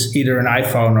Netherlands, it's either an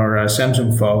iPhone or a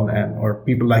Samsung phone, or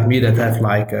people like me that have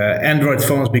like Android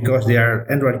phones because they are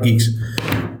Android geeks.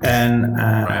 And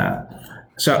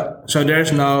so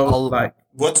there's no like.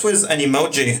 What's with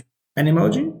Animoji?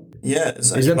 Animoji? Yeah,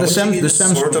 is that the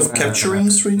Samsung sort of capturing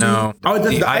 3D? No. Oh,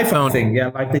 that's the iPhone thing.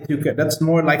 Yeah, like that that's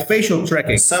more like facial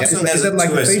tracking. Samsung has is that like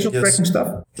the facial tracking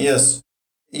stuff?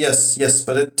 Yes,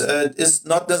 but it is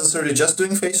not necessarily just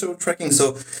doing facial tracking.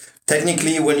 So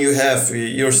technically, when you have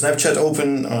your Snapchat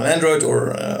open on Android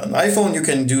or an iPhone, you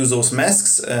can do those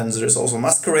masks, and there's also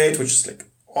Masquerade, which is like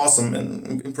awesome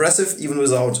and impressive, even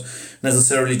without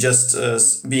necessarily just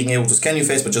being able to scan your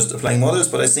face, but just applying models.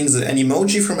 But I think the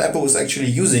Animoji from Apple is actually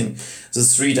using the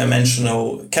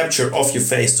 3-dimensional capture of your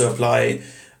face to apply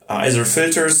either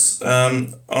filters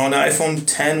on iPhone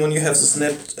 10 when you have the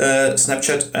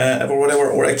Snapchat app or whatever,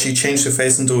 or actually change your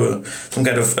face into some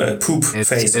kind of poop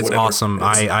face. It's awesome.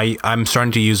 I'm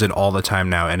starting to use it all the time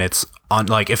now, and it's on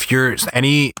like if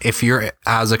you're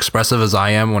as expressive as I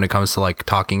am when it comes to like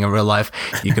talking in real life,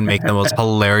 you can make the most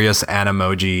hilarious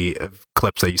emoji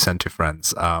clips that you send to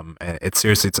friends. It's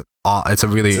seriously, it's a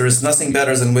really. There is nothing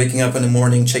better than waking up in the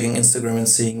morning, checking Instagram, and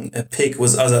seeing a pic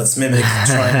with Azad's mimic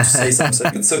trying to say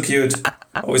something. It's so cute.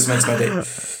 Always makes my day.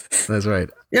 That's right.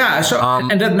 Yeah. So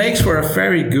and that makes for a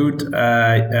very good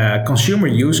consumer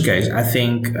use case. I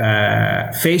think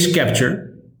face capture.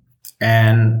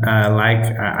 And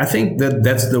I think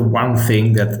that's the one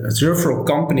thing that several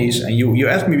companies, and you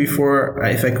asked me before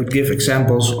if I could give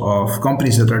examples of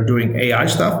companies that are doing AI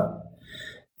stuff.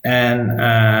 And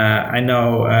I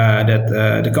know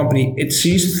that the company It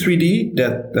Sees 3D,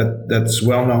 that's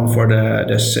well known for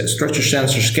the structure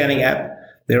sensor scanning app.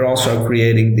 They're also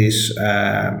creating this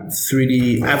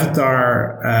 3D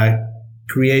avatar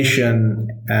creation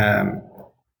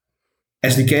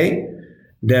SDK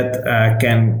that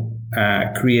can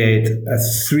create a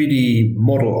 3D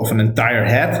model of an entire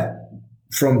head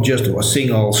from just a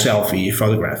single selfie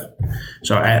photograph.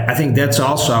 So I think that's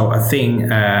also a thing,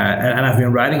 and I've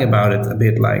been writing about it a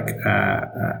bit.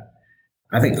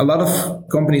 I think a lot of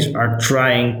companies are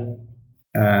trying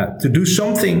to do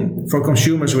something for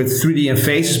consumers with 3D and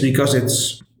faces because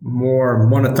it's more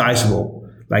monetizable.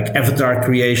 Like avatar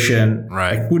creation,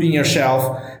 right. Like putting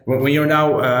yourself, when you're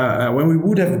now, when we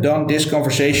would have done this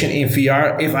conversation in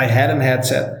VR, if I had a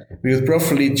headset, we would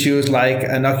probably choose like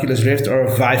an Oculus Rift or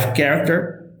a Vive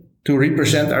character to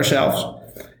represent ourselves.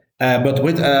 But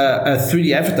with a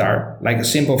 3D avatar, like a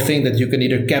simple thing that you can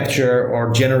either capture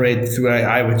or generate through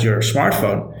AI with your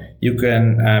smartphone, you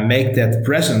can make that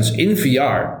presence in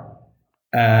VR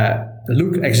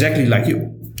look exactly like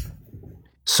you.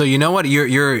 So you know what,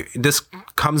 this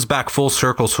comes back full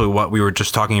circle to what we were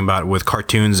just talking about with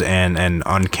cartoons and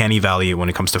uncanny valley when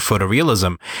it comes to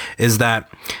photorealism, is that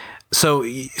so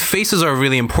faces are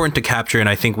really important to capture, and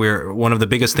I think one of the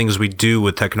biggest things we do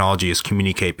with technology is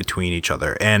communicate between each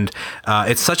other. And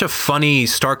it's such a funny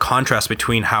stark contrast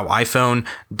between how iPhone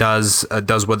does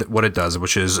what it does,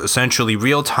 which is essentially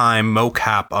real-time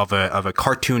mocap of a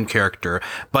cartoon character,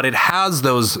 but it has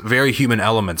those very human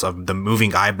elements of the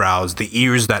moving eyebrows, the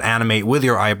ears that animate with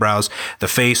your eyebrows, the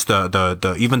face,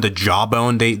 the even the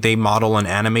jawbone they model and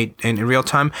animate in real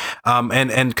time.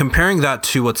 And comparing that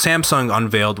to what Samsung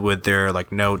unveiled with their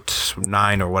like Note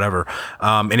 9 or whatever,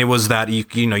 and it was that you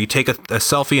take a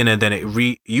selfie and then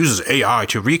it uses AI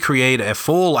to recreate a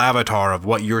full avatar of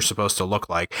what you're supposed to look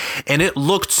like, and it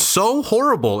looked so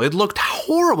horrible. It looked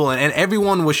horrible, and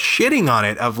everyone was shitting on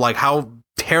it of like how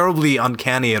terribly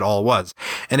uncanny it all was.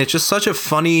 And it's just such a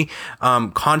funny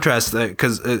contrast,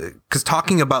 because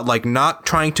talking about like not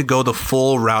trying to go the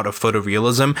full route of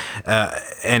photorealism,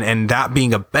 and that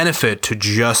being a benefit to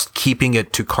just keeping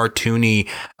it to cartoony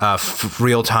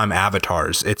real-time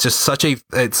avatars. It's just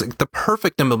it's the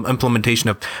perfect implementation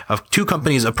of two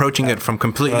companies approaching it from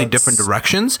completely different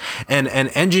directions, and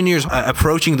engineers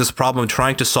approaching this problem,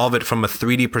 trying to solve it from a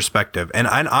 3D perspective. And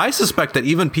I suspect that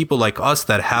even people like us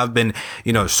that have been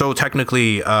so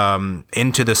technically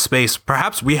into this space,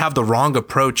 perhaps we have the wrong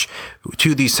approach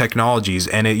to these technologies,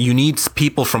 and you need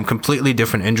people from completely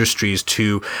different industries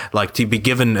to be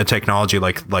given a technology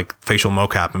like facial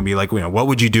mocap and be like, what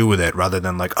would you do with it, rather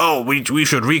than like, oh, we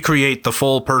should recreate the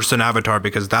full person avatar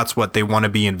because that's what they want to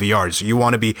be in VR. So you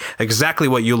want to be exactly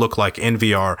what you look like in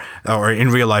VR or in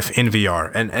real life in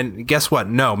VR. And guess what?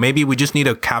 No, maybe we just need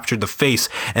to capture the face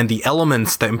and the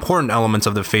elements, the important elements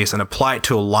of the face, and apply it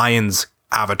to a lion's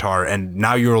avatar, and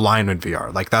now you're a lion in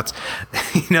VR. Like that's,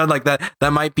 that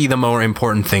might be the more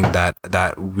important thing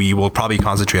that we will probably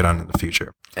concentrate on in the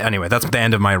future. Anyway, that's the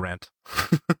end of my rant.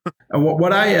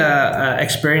 What I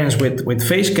experience with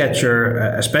face capture,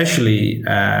 especially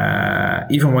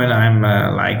even when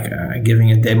I'm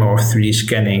giving a demo of 3D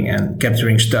scanning and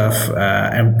capturing stuff,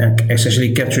 and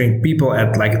essentially capturing people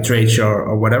at like a trade show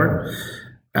or whatever,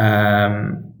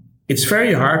 it's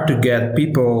very hard to get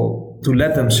people to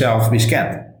let themselves be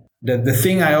scanned. The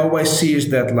thing I always see is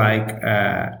that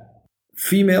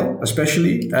female,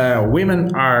 especially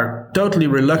women, are totally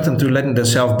reluctant to letting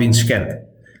themselves be scanned.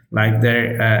 Like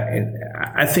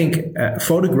I think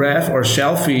photograph or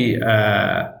selfie.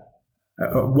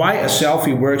 Why a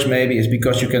selfie works maybe is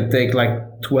because you can take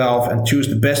like 12 and choose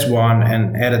the best one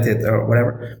and edit it or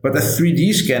whatever. But a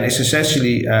 3D scan is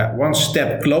essentially one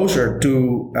step closer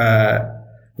to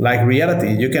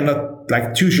reality. You cannot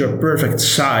choose your perfect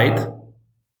side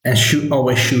and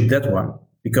always shoot that one,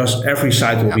 because every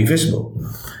side will be visible.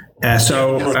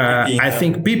 I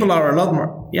think people are a lot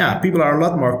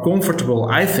more comfortable,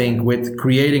 I think, with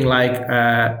creating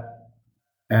a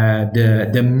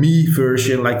the Me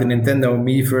version, like the Nintendo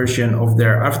Me version of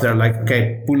their avatar. Like,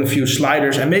 okay, pull a few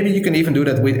sliders, and maybe you can even do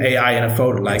that with AI in a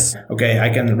photo. Like, okay, I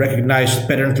can recognize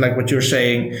patterns like what you're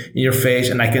saying in your face,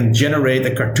 and I can generate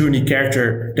a cartoony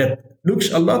character that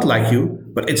looks a lot like you,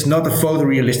 but it's not a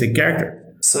photorealistic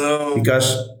character. So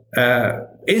because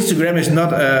Instagram is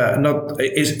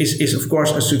of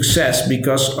course a success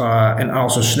because and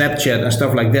also Snapchat and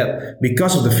stuff like that,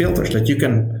 because of the filters that you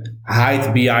can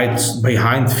hide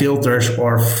behind filters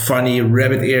or funny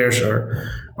rabbit ears or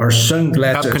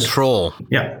sunglasses. You have control.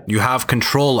 Yeah. You have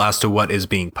control as to what is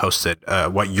being posted,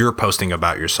 what you're posting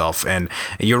about yourself. And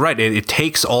you're right. It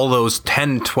takes all those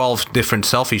 10, 12 different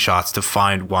selfie shots to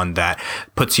find one that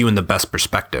puts you in the best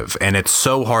perspective. And it's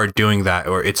so hard doing that,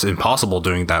 or it's impossible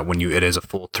doing that when it is a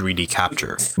full 3D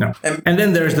capture. No. And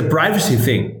then there's the privacy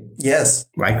thing. Yes.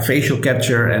 Like facial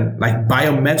capture and like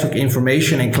biometric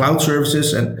information and cloud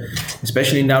services. And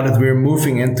especially now that we're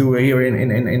moving into here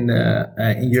in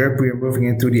Europe, we're moving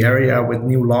into the area with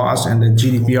new laws and the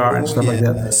GDPR and stuff like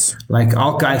that. Like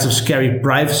all kinds of scary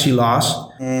privacy laws.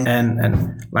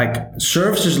 And like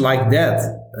services like that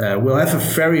will have a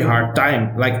very hard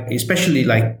time, like especially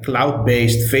like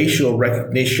cloud-based facial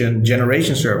recognition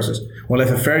generation services will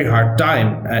have a very hard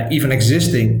time even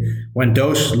existing when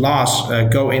those laws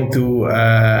go into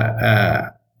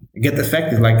get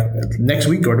effective, like next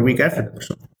week or the week after or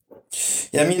something.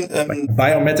 Yeah, I mean, like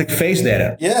biometric face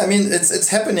data. Yeah, I mean, it's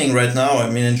happening right now. I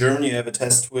mean, in Germany, you have a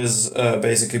test with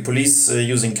basically police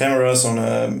using cameras on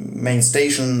a main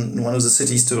station in one of the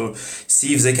cities to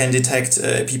see if they can detect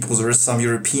people. There is some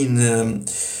European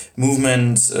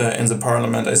movement in the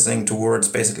parliament, I think, towards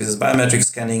basically this biometric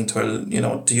scanning to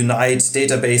unite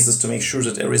databases to make sure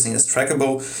that everything is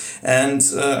trackable. And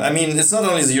I mean, it's not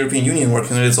only the European Union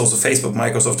working on it, it's also Facebook,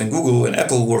 Microsoft, and Google and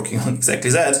Apple working on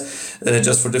exactly that,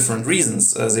 just for different reasons.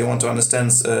 They want to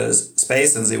understand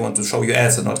space, and they want to show you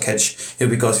ads and not catch you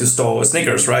because you stole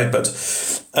Snickers, right? But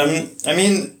I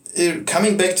mean,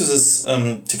 coming back to this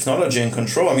technology and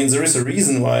control, I mean, there is a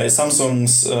reason why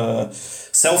Samsung's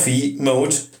selfie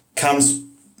mode comes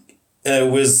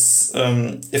with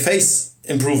a face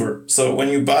improver. So when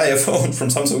you buy a phone from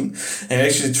Samsung and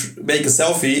actually make a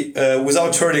selfie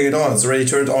without turning it on, it's already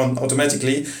turned on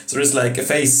automatically. So there's like a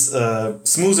face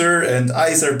smoother and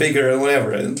eyes are bigger and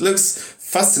whatever. And it looks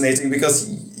fascinating because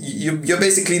you're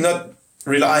basically not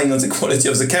relying on the quality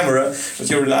of the camera, but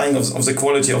you're relying on the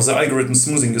quality of the algorithm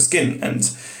smoothing your skin. And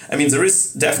I mean, there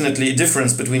is definitely a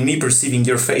difference between me perceiving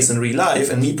your face in real life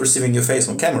and me perceiving your face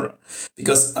on camera.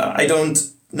 Because I don't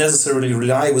necessarily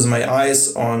rely with my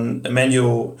eyes on a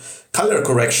manual color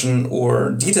correction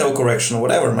or detail correction or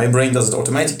whatever. My brain does it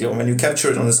automatically. Or when you capture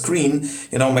it on the screen,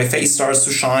 my face starts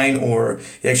to shine, or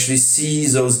you actually see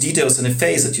those details in a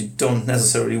face that you don't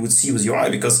necessarily would see with your eye,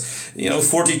 because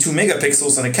 42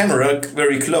 megapixels on a camera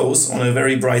very close on a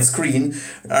very bright screen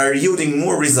are yielding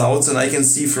more results than I can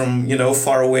see from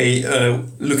far away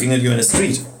looking at you in the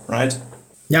street, right?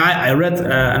 Yeah, I read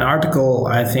an article,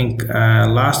 I think,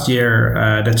 last year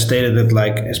that stated that,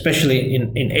 like, especially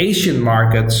in Asian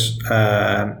markets,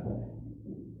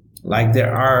 like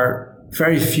there are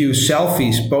very few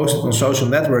selfies posted on social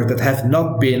network that have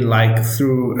not been like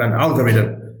through an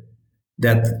algorithm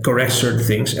that corrects certain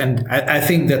things. And I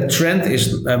think that trend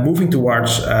is moving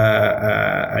towards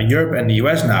Europe and the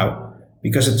US now,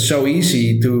 because it's so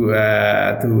easy to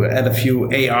add a few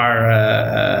AR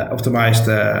optimized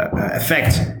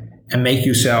effects and make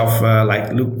yourself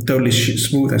look totally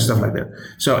smooth and stuff like that.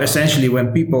 So essentially,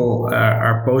 when people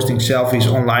are posting selfies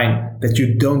online that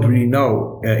you don't really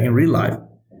know in real life,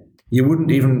 you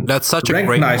wouldn't even That's such a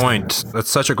great point. That's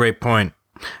such a great point.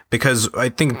 Because I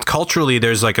think culturally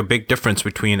there's like a big difference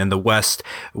between in the West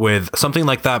with something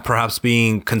like that perhaps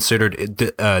being considered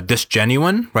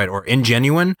disgenuine, right, or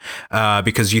ingenuine,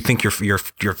 because you think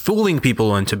you're fooling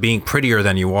people into being prettier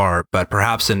than you are. But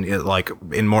perhaps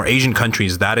in more Asian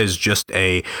countries, that is just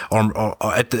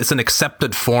it's an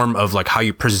accepted form of like how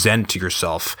you present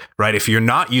yourself, right? If you're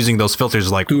not using those filters,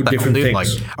 like two different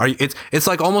things. It's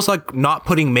like almost like not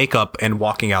putting makeup and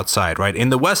walking outside, right? In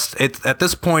the West, at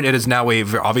this point, it is now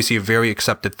obviously a very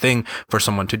accepted thing for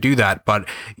someone to do that, but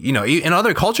in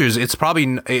other cultures it's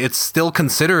still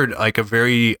considered like a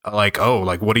very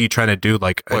what are you trying to do,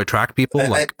 like attract people?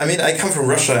 I mean, I come from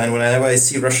Russia, and whenever I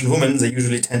see Russian women, they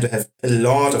usually tend to have a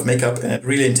lot of makeup, and it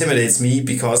really intimidates me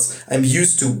because I'm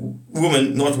used to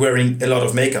women not wearing a lot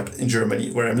of makeup in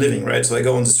Germany where I'm living, right? So I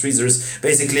go on the streets, there's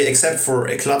basically, except for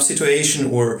a club situation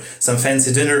or some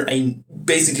fancy dinner, I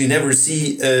basically never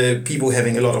see people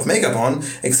having a lot of makeup on,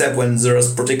 except when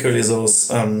there's particularly those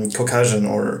Caucasian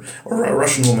or a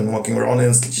Russian woman walking around,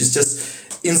 and she's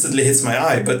just instantly hits my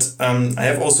eye. But I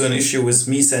have also an issue with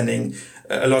me sending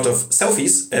a lot of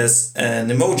selfies as an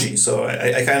emoji. So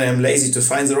I kind of am lazy to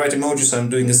find the right emoji. So I'm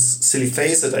doing this silly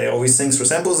face that I always think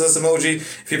resembles this emoji.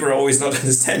 People are always not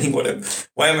understanding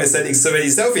why am I sending so many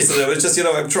selfies to them. It's just,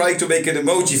 I'm trying to make an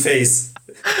emoji face.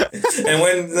 And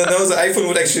when the iPhone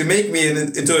would actually make me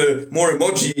into a more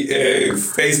emoji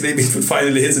face, maybe it would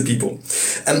finally hit the people.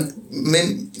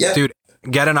 Dude,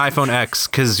 get an iPhone X,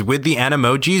 because with the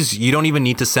Animojis, you don't even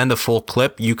need to send a full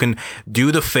clip. You can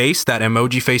do the face, that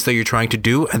emoji face that you're trying to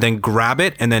do, and then grab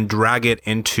it and then drag it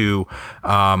into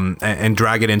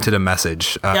the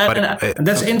message. But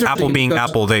that's interesting. Apple being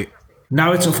Apple,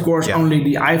 now it's of course only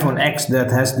the iPhone X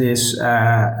that has this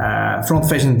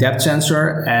front-facing depth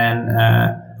sensor, and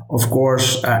of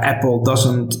course Apple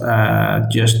doesn't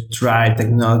just try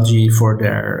technology for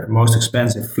their most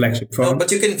expensive flagship phone. No,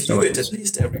 but you can view it at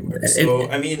least everywhere. So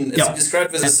as you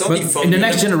described with a Sony phone. In the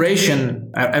next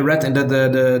generation, I read that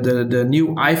the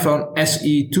new iPhone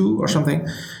SE2 or something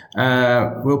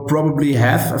will probably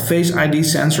have a Face ID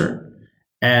sensor,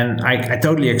 and I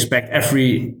totally expect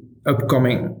every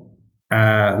upcoming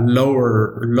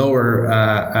lower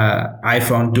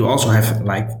iPhone to also have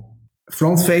like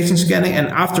front-facing scanning, and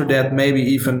after that maybe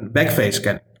even back-face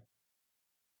scanning.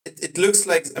 It looks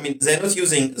like, they're not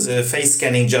using the face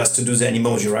scanning just to do the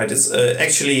Animoji, right? It's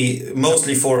actually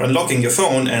mostly for unlocking your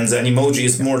phone, and the Animoji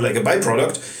is more like a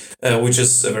byproduct, which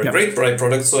is a very great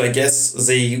byproduct. So I guess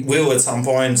they will at some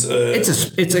point.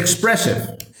 It's expressive.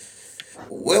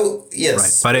 Well,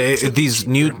 yes, right. But these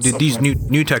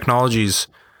new technologies.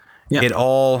 Yeah. It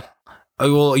all,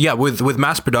 with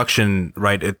mass production,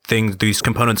 right? These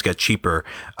components get cheaper.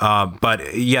 But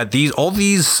all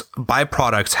these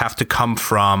byproducts have to come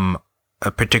from a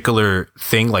particular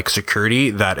thing like security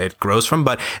that it grows from,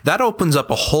 but that opens up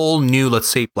a whole new, let's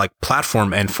say, like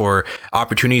platform, and for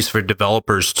opportunities for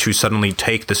developers to suddenly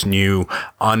take this new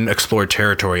unexplored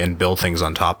territory and build things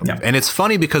on top of it. And it's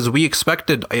funny because we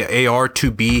expected AR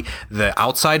to be the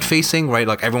outside facing, right?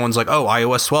 Like everyone's like, oh,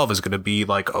 iOS 12 is going to be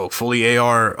like, fully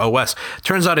AR OS.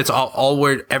 Turns out it's all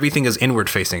where everything is inward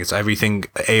facing. It's everything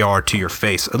AR to your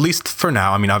face, at least for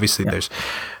now. Obviously there's,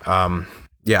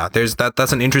 there's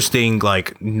that's an interesting,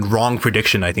 like, wrong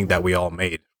prediction, I think, that we all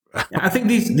made. I think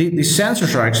these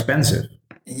sensors are expensive.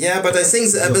 Yeah, but I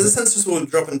think the sensors will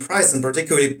drop in price, and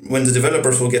particularly when the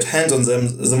developers will get hands on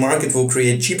them, the market will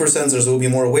create cheaper sensors, will be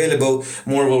more available,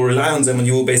 more will rely on them, and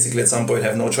you will basically at some point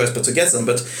have no choice but to get them.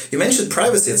 But you mentioned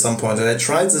privacy at some point, and I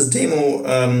tried this demo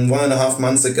 1.5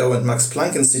 months ago at Max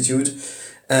Planck Institute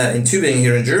in Tübingen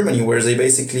here in Germany, where they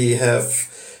basically have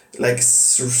like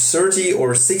 30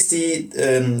 or 60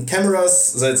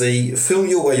 cameras that they film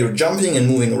you while you're jumping and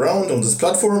moving around on this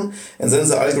platform, and then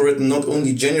the algorithm not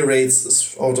only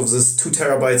generates out of this 2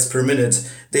 terabytes per minute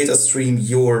data stream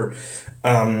your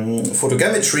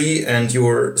photogrammetry and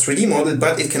your 3D model,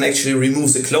 but it can actually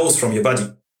remove the clothes from your body.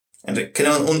 And it can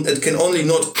only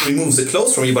not remove the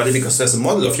clothes from your body because there's a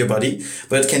model of your body,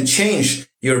 but it can change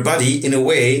your body in a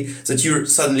way that you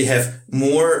suddenly have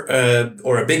more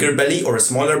or a bigger belly or a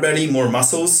smaller belly, more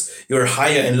muscles, you're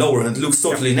higher and lower, and it looks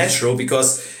totally natural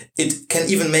because it can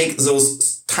even make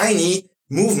those tiny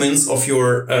movements of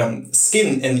your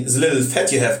skin and the little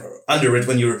fat you have under it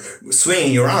when you're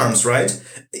swinging your arms, right,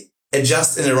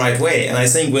 adjust in the right way. And I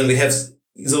think when we have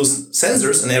those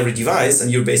sensors in every device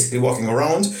and you're basically walking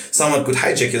around, someone could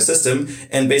hijack your system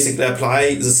and basically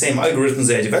apply the same algorithms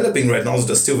they're developing right now, so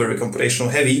they're still very computational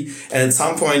heavy. And at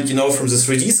some point, from the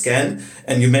 3D scan,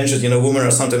 and you mentioned, women are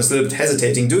sometimes a little bit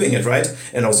hesitating doing it, right?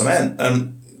 And also men,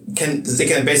 they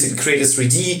can basically create a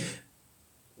 3D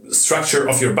structure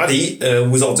of your body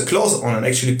without the clothes on and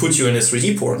actually put you in a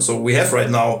 3D porn. So we have right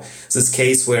now this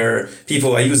case where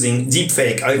people are using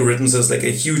deepfake algorithms as like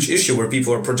a huge issue, where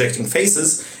people are projecting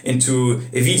faces into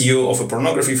a video of a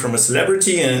pornography from a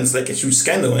celebrity, and it's like a huge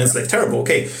scandal, and it's like terrible.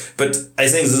 Okay, but I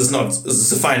think this is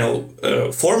the final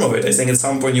form of it. I think at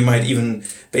some point you might even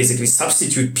basically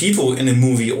substitute people in a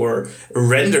movie or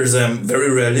render them very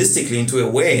realistically into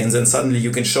a way, and then suddenly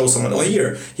you can show someone,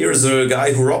 here's a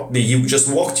guy who robbed me, you just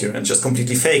walked here, and just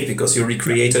completely fake because you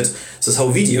recreated this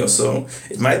whole video. So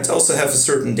it might also have a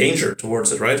certain danger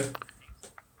towards it, right?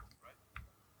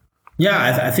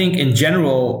 Yeah, I think in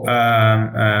general,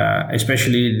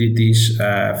 especially these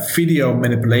video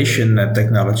manipulation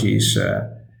technologies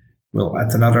will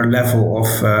at another level of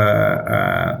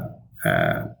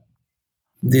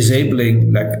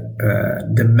disabling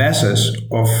the masses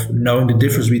of knowing the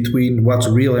difference between what's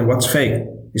real and what's fake,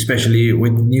 especially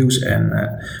with news, and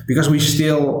because we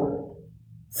still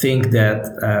think that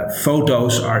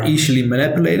photos are easily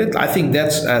manipulated. I think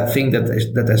that's a thing that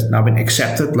has now been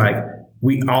accepted. Like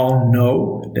we all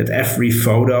know that every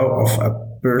photo of a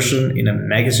person in a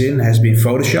magazine has been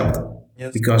photoshopped.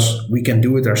 Yes. Because we can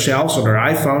do it ourselves on our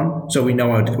iPhone, so we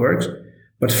know how it works.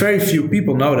 But very few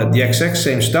people know that the exact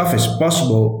same stuff is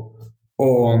possible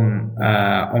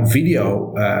on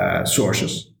video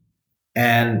sources.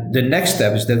 And the next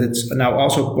step is that it's now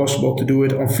also possible to do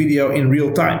it on video in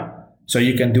real time. So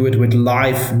you can do it with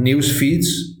live news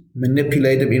feeds,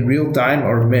 manipulate them in real time,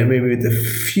 or maybe with a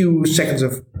few seconds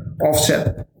of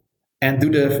offset, and do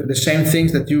the same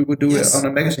things that you would do on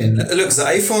a magazine. Look, the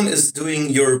iPhone is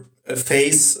doing your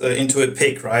face into a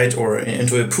pig, right? Or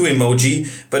into a poo emoji,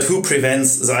 but who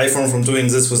prevents the iPhone from doing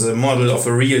this with a model of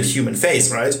a real human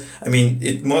face, right? I mean,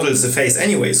 it models the face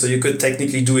anyway, so you could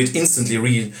technically do it instantly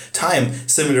real time,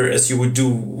 similar as you would do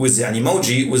with the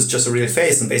Animoji, with just a real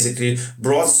face, and basically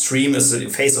broad stream as the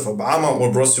face of Obama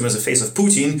or broad stream as the face of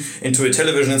Putin into a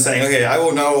television and saying, okay, I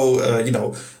will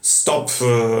now, stop,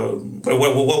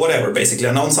 whatever, basically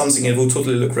announce something, it will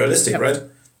totally look realistic, right?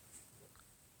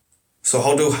 So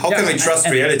how can we trust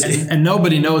reality? And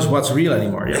nobody knows what's real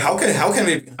anymore. Yeah. How can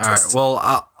we trust? All right.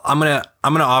 Well, I'm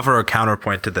gonna offer a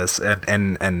counterpoint to this,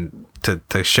 and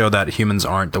to show that humans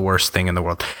aren't the worst thing in the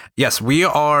world. Yes, we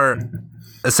are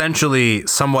essentially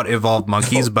somewhat evolved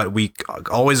monkeys, but we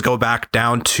always go back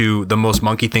down to the most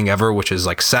monkey thing ever, which is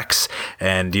like sex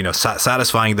and,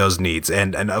 satisfying those needs.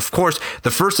 And of course,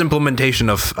 the first implementation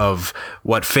of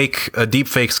what deep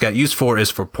fakes get used for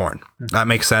is for porn. That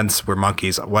makes sense. We're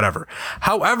monkeys, whatever.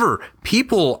 However,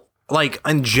 people, like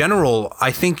in general,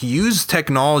 I think use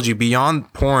technology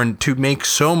beyond porn to make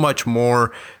so much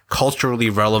more culturally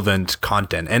relevant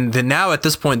content. And then now at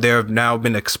this point, they have now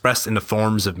been expressed in the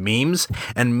forms of memes,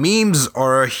 and memes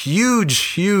are a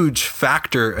huge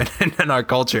factor in our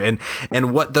culture.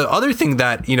 And what the other thing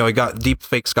that, deep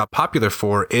fakes got popular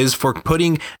for is for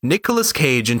putting Nicolas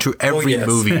Cage into every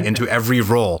movie, into every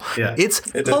role. Yeah, it's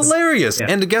hilarious. Yeah.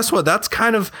 And guess what? Those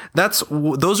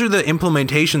are the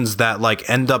implementations that like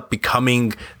end up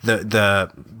becoming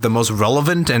the most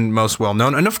relevant and most well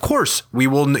known. And of course, we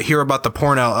will hear about the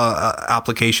porn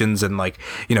applications and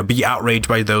be outraged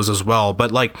by those as well.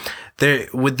 But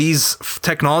with these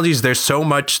technologies, there's so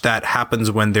much that happens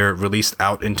when they're released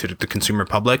out into the consumer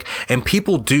public, and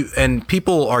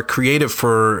people are creative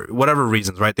for whatever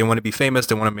reasons, right? They want to be famous,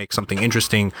 they want to make something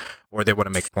interesting, or they want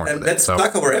to make porn. And let's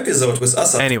plug our episode with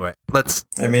Az. Anyway,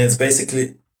 it's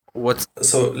basically let's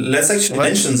actually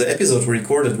mention the episode we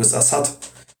recorded with Assad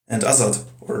and Azad,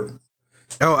 or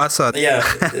Assad. Yeah,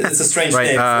 it's a strange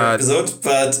name for an episode,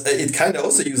 but it kind of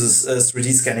also uses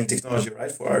 3D scanning technology,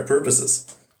 right, for our purposes.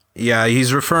 Yeah,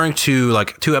 he's referring to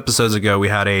 2 episodes ago, we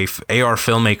had a AR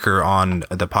filmmaker on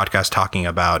the podcast talking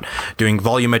about doing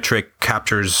volumetric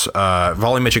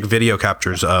video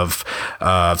captures of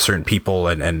certain people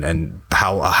and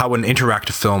how an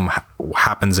interactive film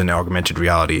happens in augmented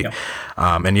reality.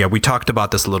 Yeah. We talked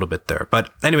about this a little bit there. But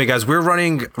anyway, guys, we're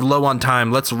running low on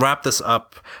time. Let's wrap this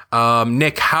up.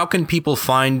 Nick, how can people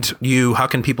find you? How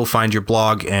can people find your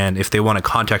blog? And if they want to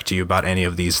contact you about any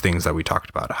of these things that we talked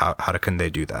about, how can they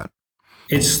do that?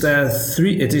 It is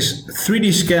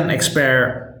 3D Scan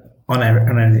Expert on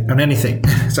anything.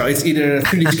 So it's either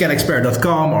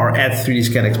 3dscanexpert.com or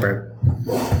 @3dscanexpert.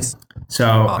 So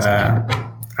awesome.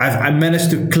 I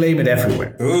managed to claim it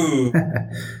everywhere. Ooh.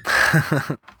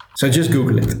 So just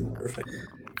Google it. Perfect.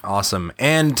 Awesome.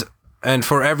 And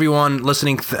for everyone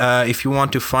listening, if you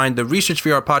want to find the Research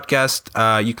VR podcast,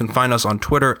 you can find us on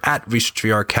Twitter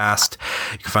 @ResearchVRcast.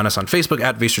 You can find us on Facebook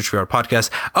 @Research VR podcast.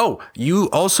 Oh, you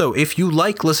also, if you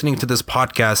like listening to this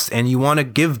podcast and you want to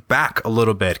give back a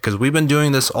little bit, because we've been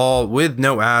doing this all with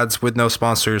no ads, with no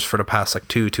sponsors for the past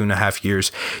 2.5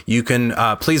 years, you can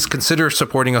please consider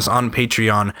supporting us on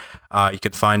Patreon. You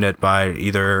can find it by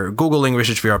either Googling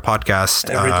Research VR podcast,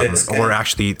 or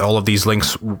actually all of these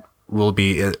links will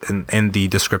be in the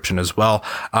description as well.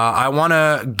 I want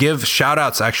to give shout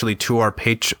outs actually to our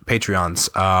Patreons.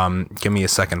 Give me a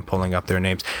second pulling up their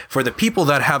names. For the people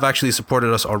that have actually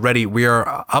supported us already, we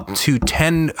are up to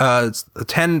 10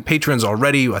 patrons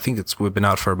already. I think we've been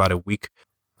out for about a week.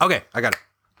 Okay, I got it.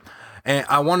 And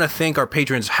I want to thank our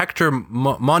patrons: Hector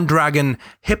Mondragon,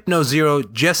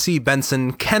 Hypno0, Jesse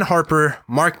Benson, Ken Harper,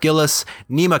 Mark Gillis,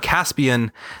 Nima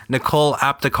Caspian, Nicole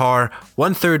Aptekar,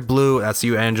 1/3 Blue, that's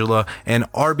you, Angela, and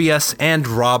RBS and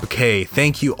Rob K.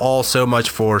 Thank you all so much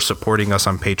for supporting us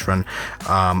on Patreon.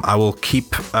 I will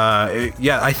keep, I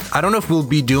don't know if we'll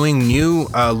be doing new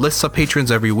lists of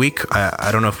patrons every week. I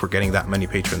don't know if we're getting that many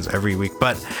patrons every week,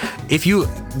 but if you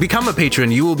become a patron,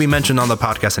 you will be mentioned on the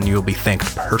podcast and you will be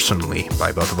thanked personally. efficiently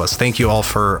by both of us. Thank you all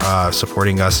for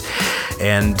supporting us.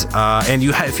 And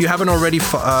if you haven't already,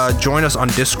 join us on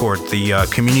Discord, the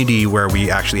community where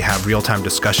we actually have real-time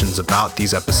discussions about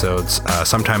these episodes.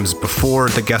 Sometimes before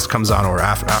the guest comes on or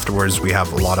afterwards, we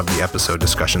have a lot of the episode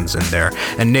discussions in there.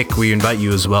 And Nick, we invite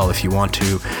you as well if you want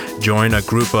to join a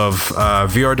group of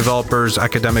VR developers,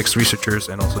 academics, researchers,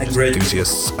 and also just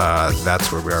enthusiasts.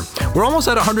 That's where we are. We're almost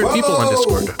at 100 people on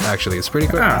Discord, actually. It's pretty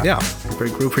quick. Yeah,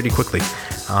 it grew pretty quickly.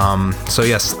 So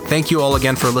yes, thank you all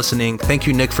again for listening. Thank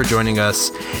you, Nick, for joining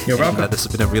us. You're welcome. This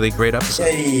has been a really great episode.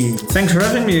 Yay. Thanks for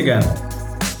having me again.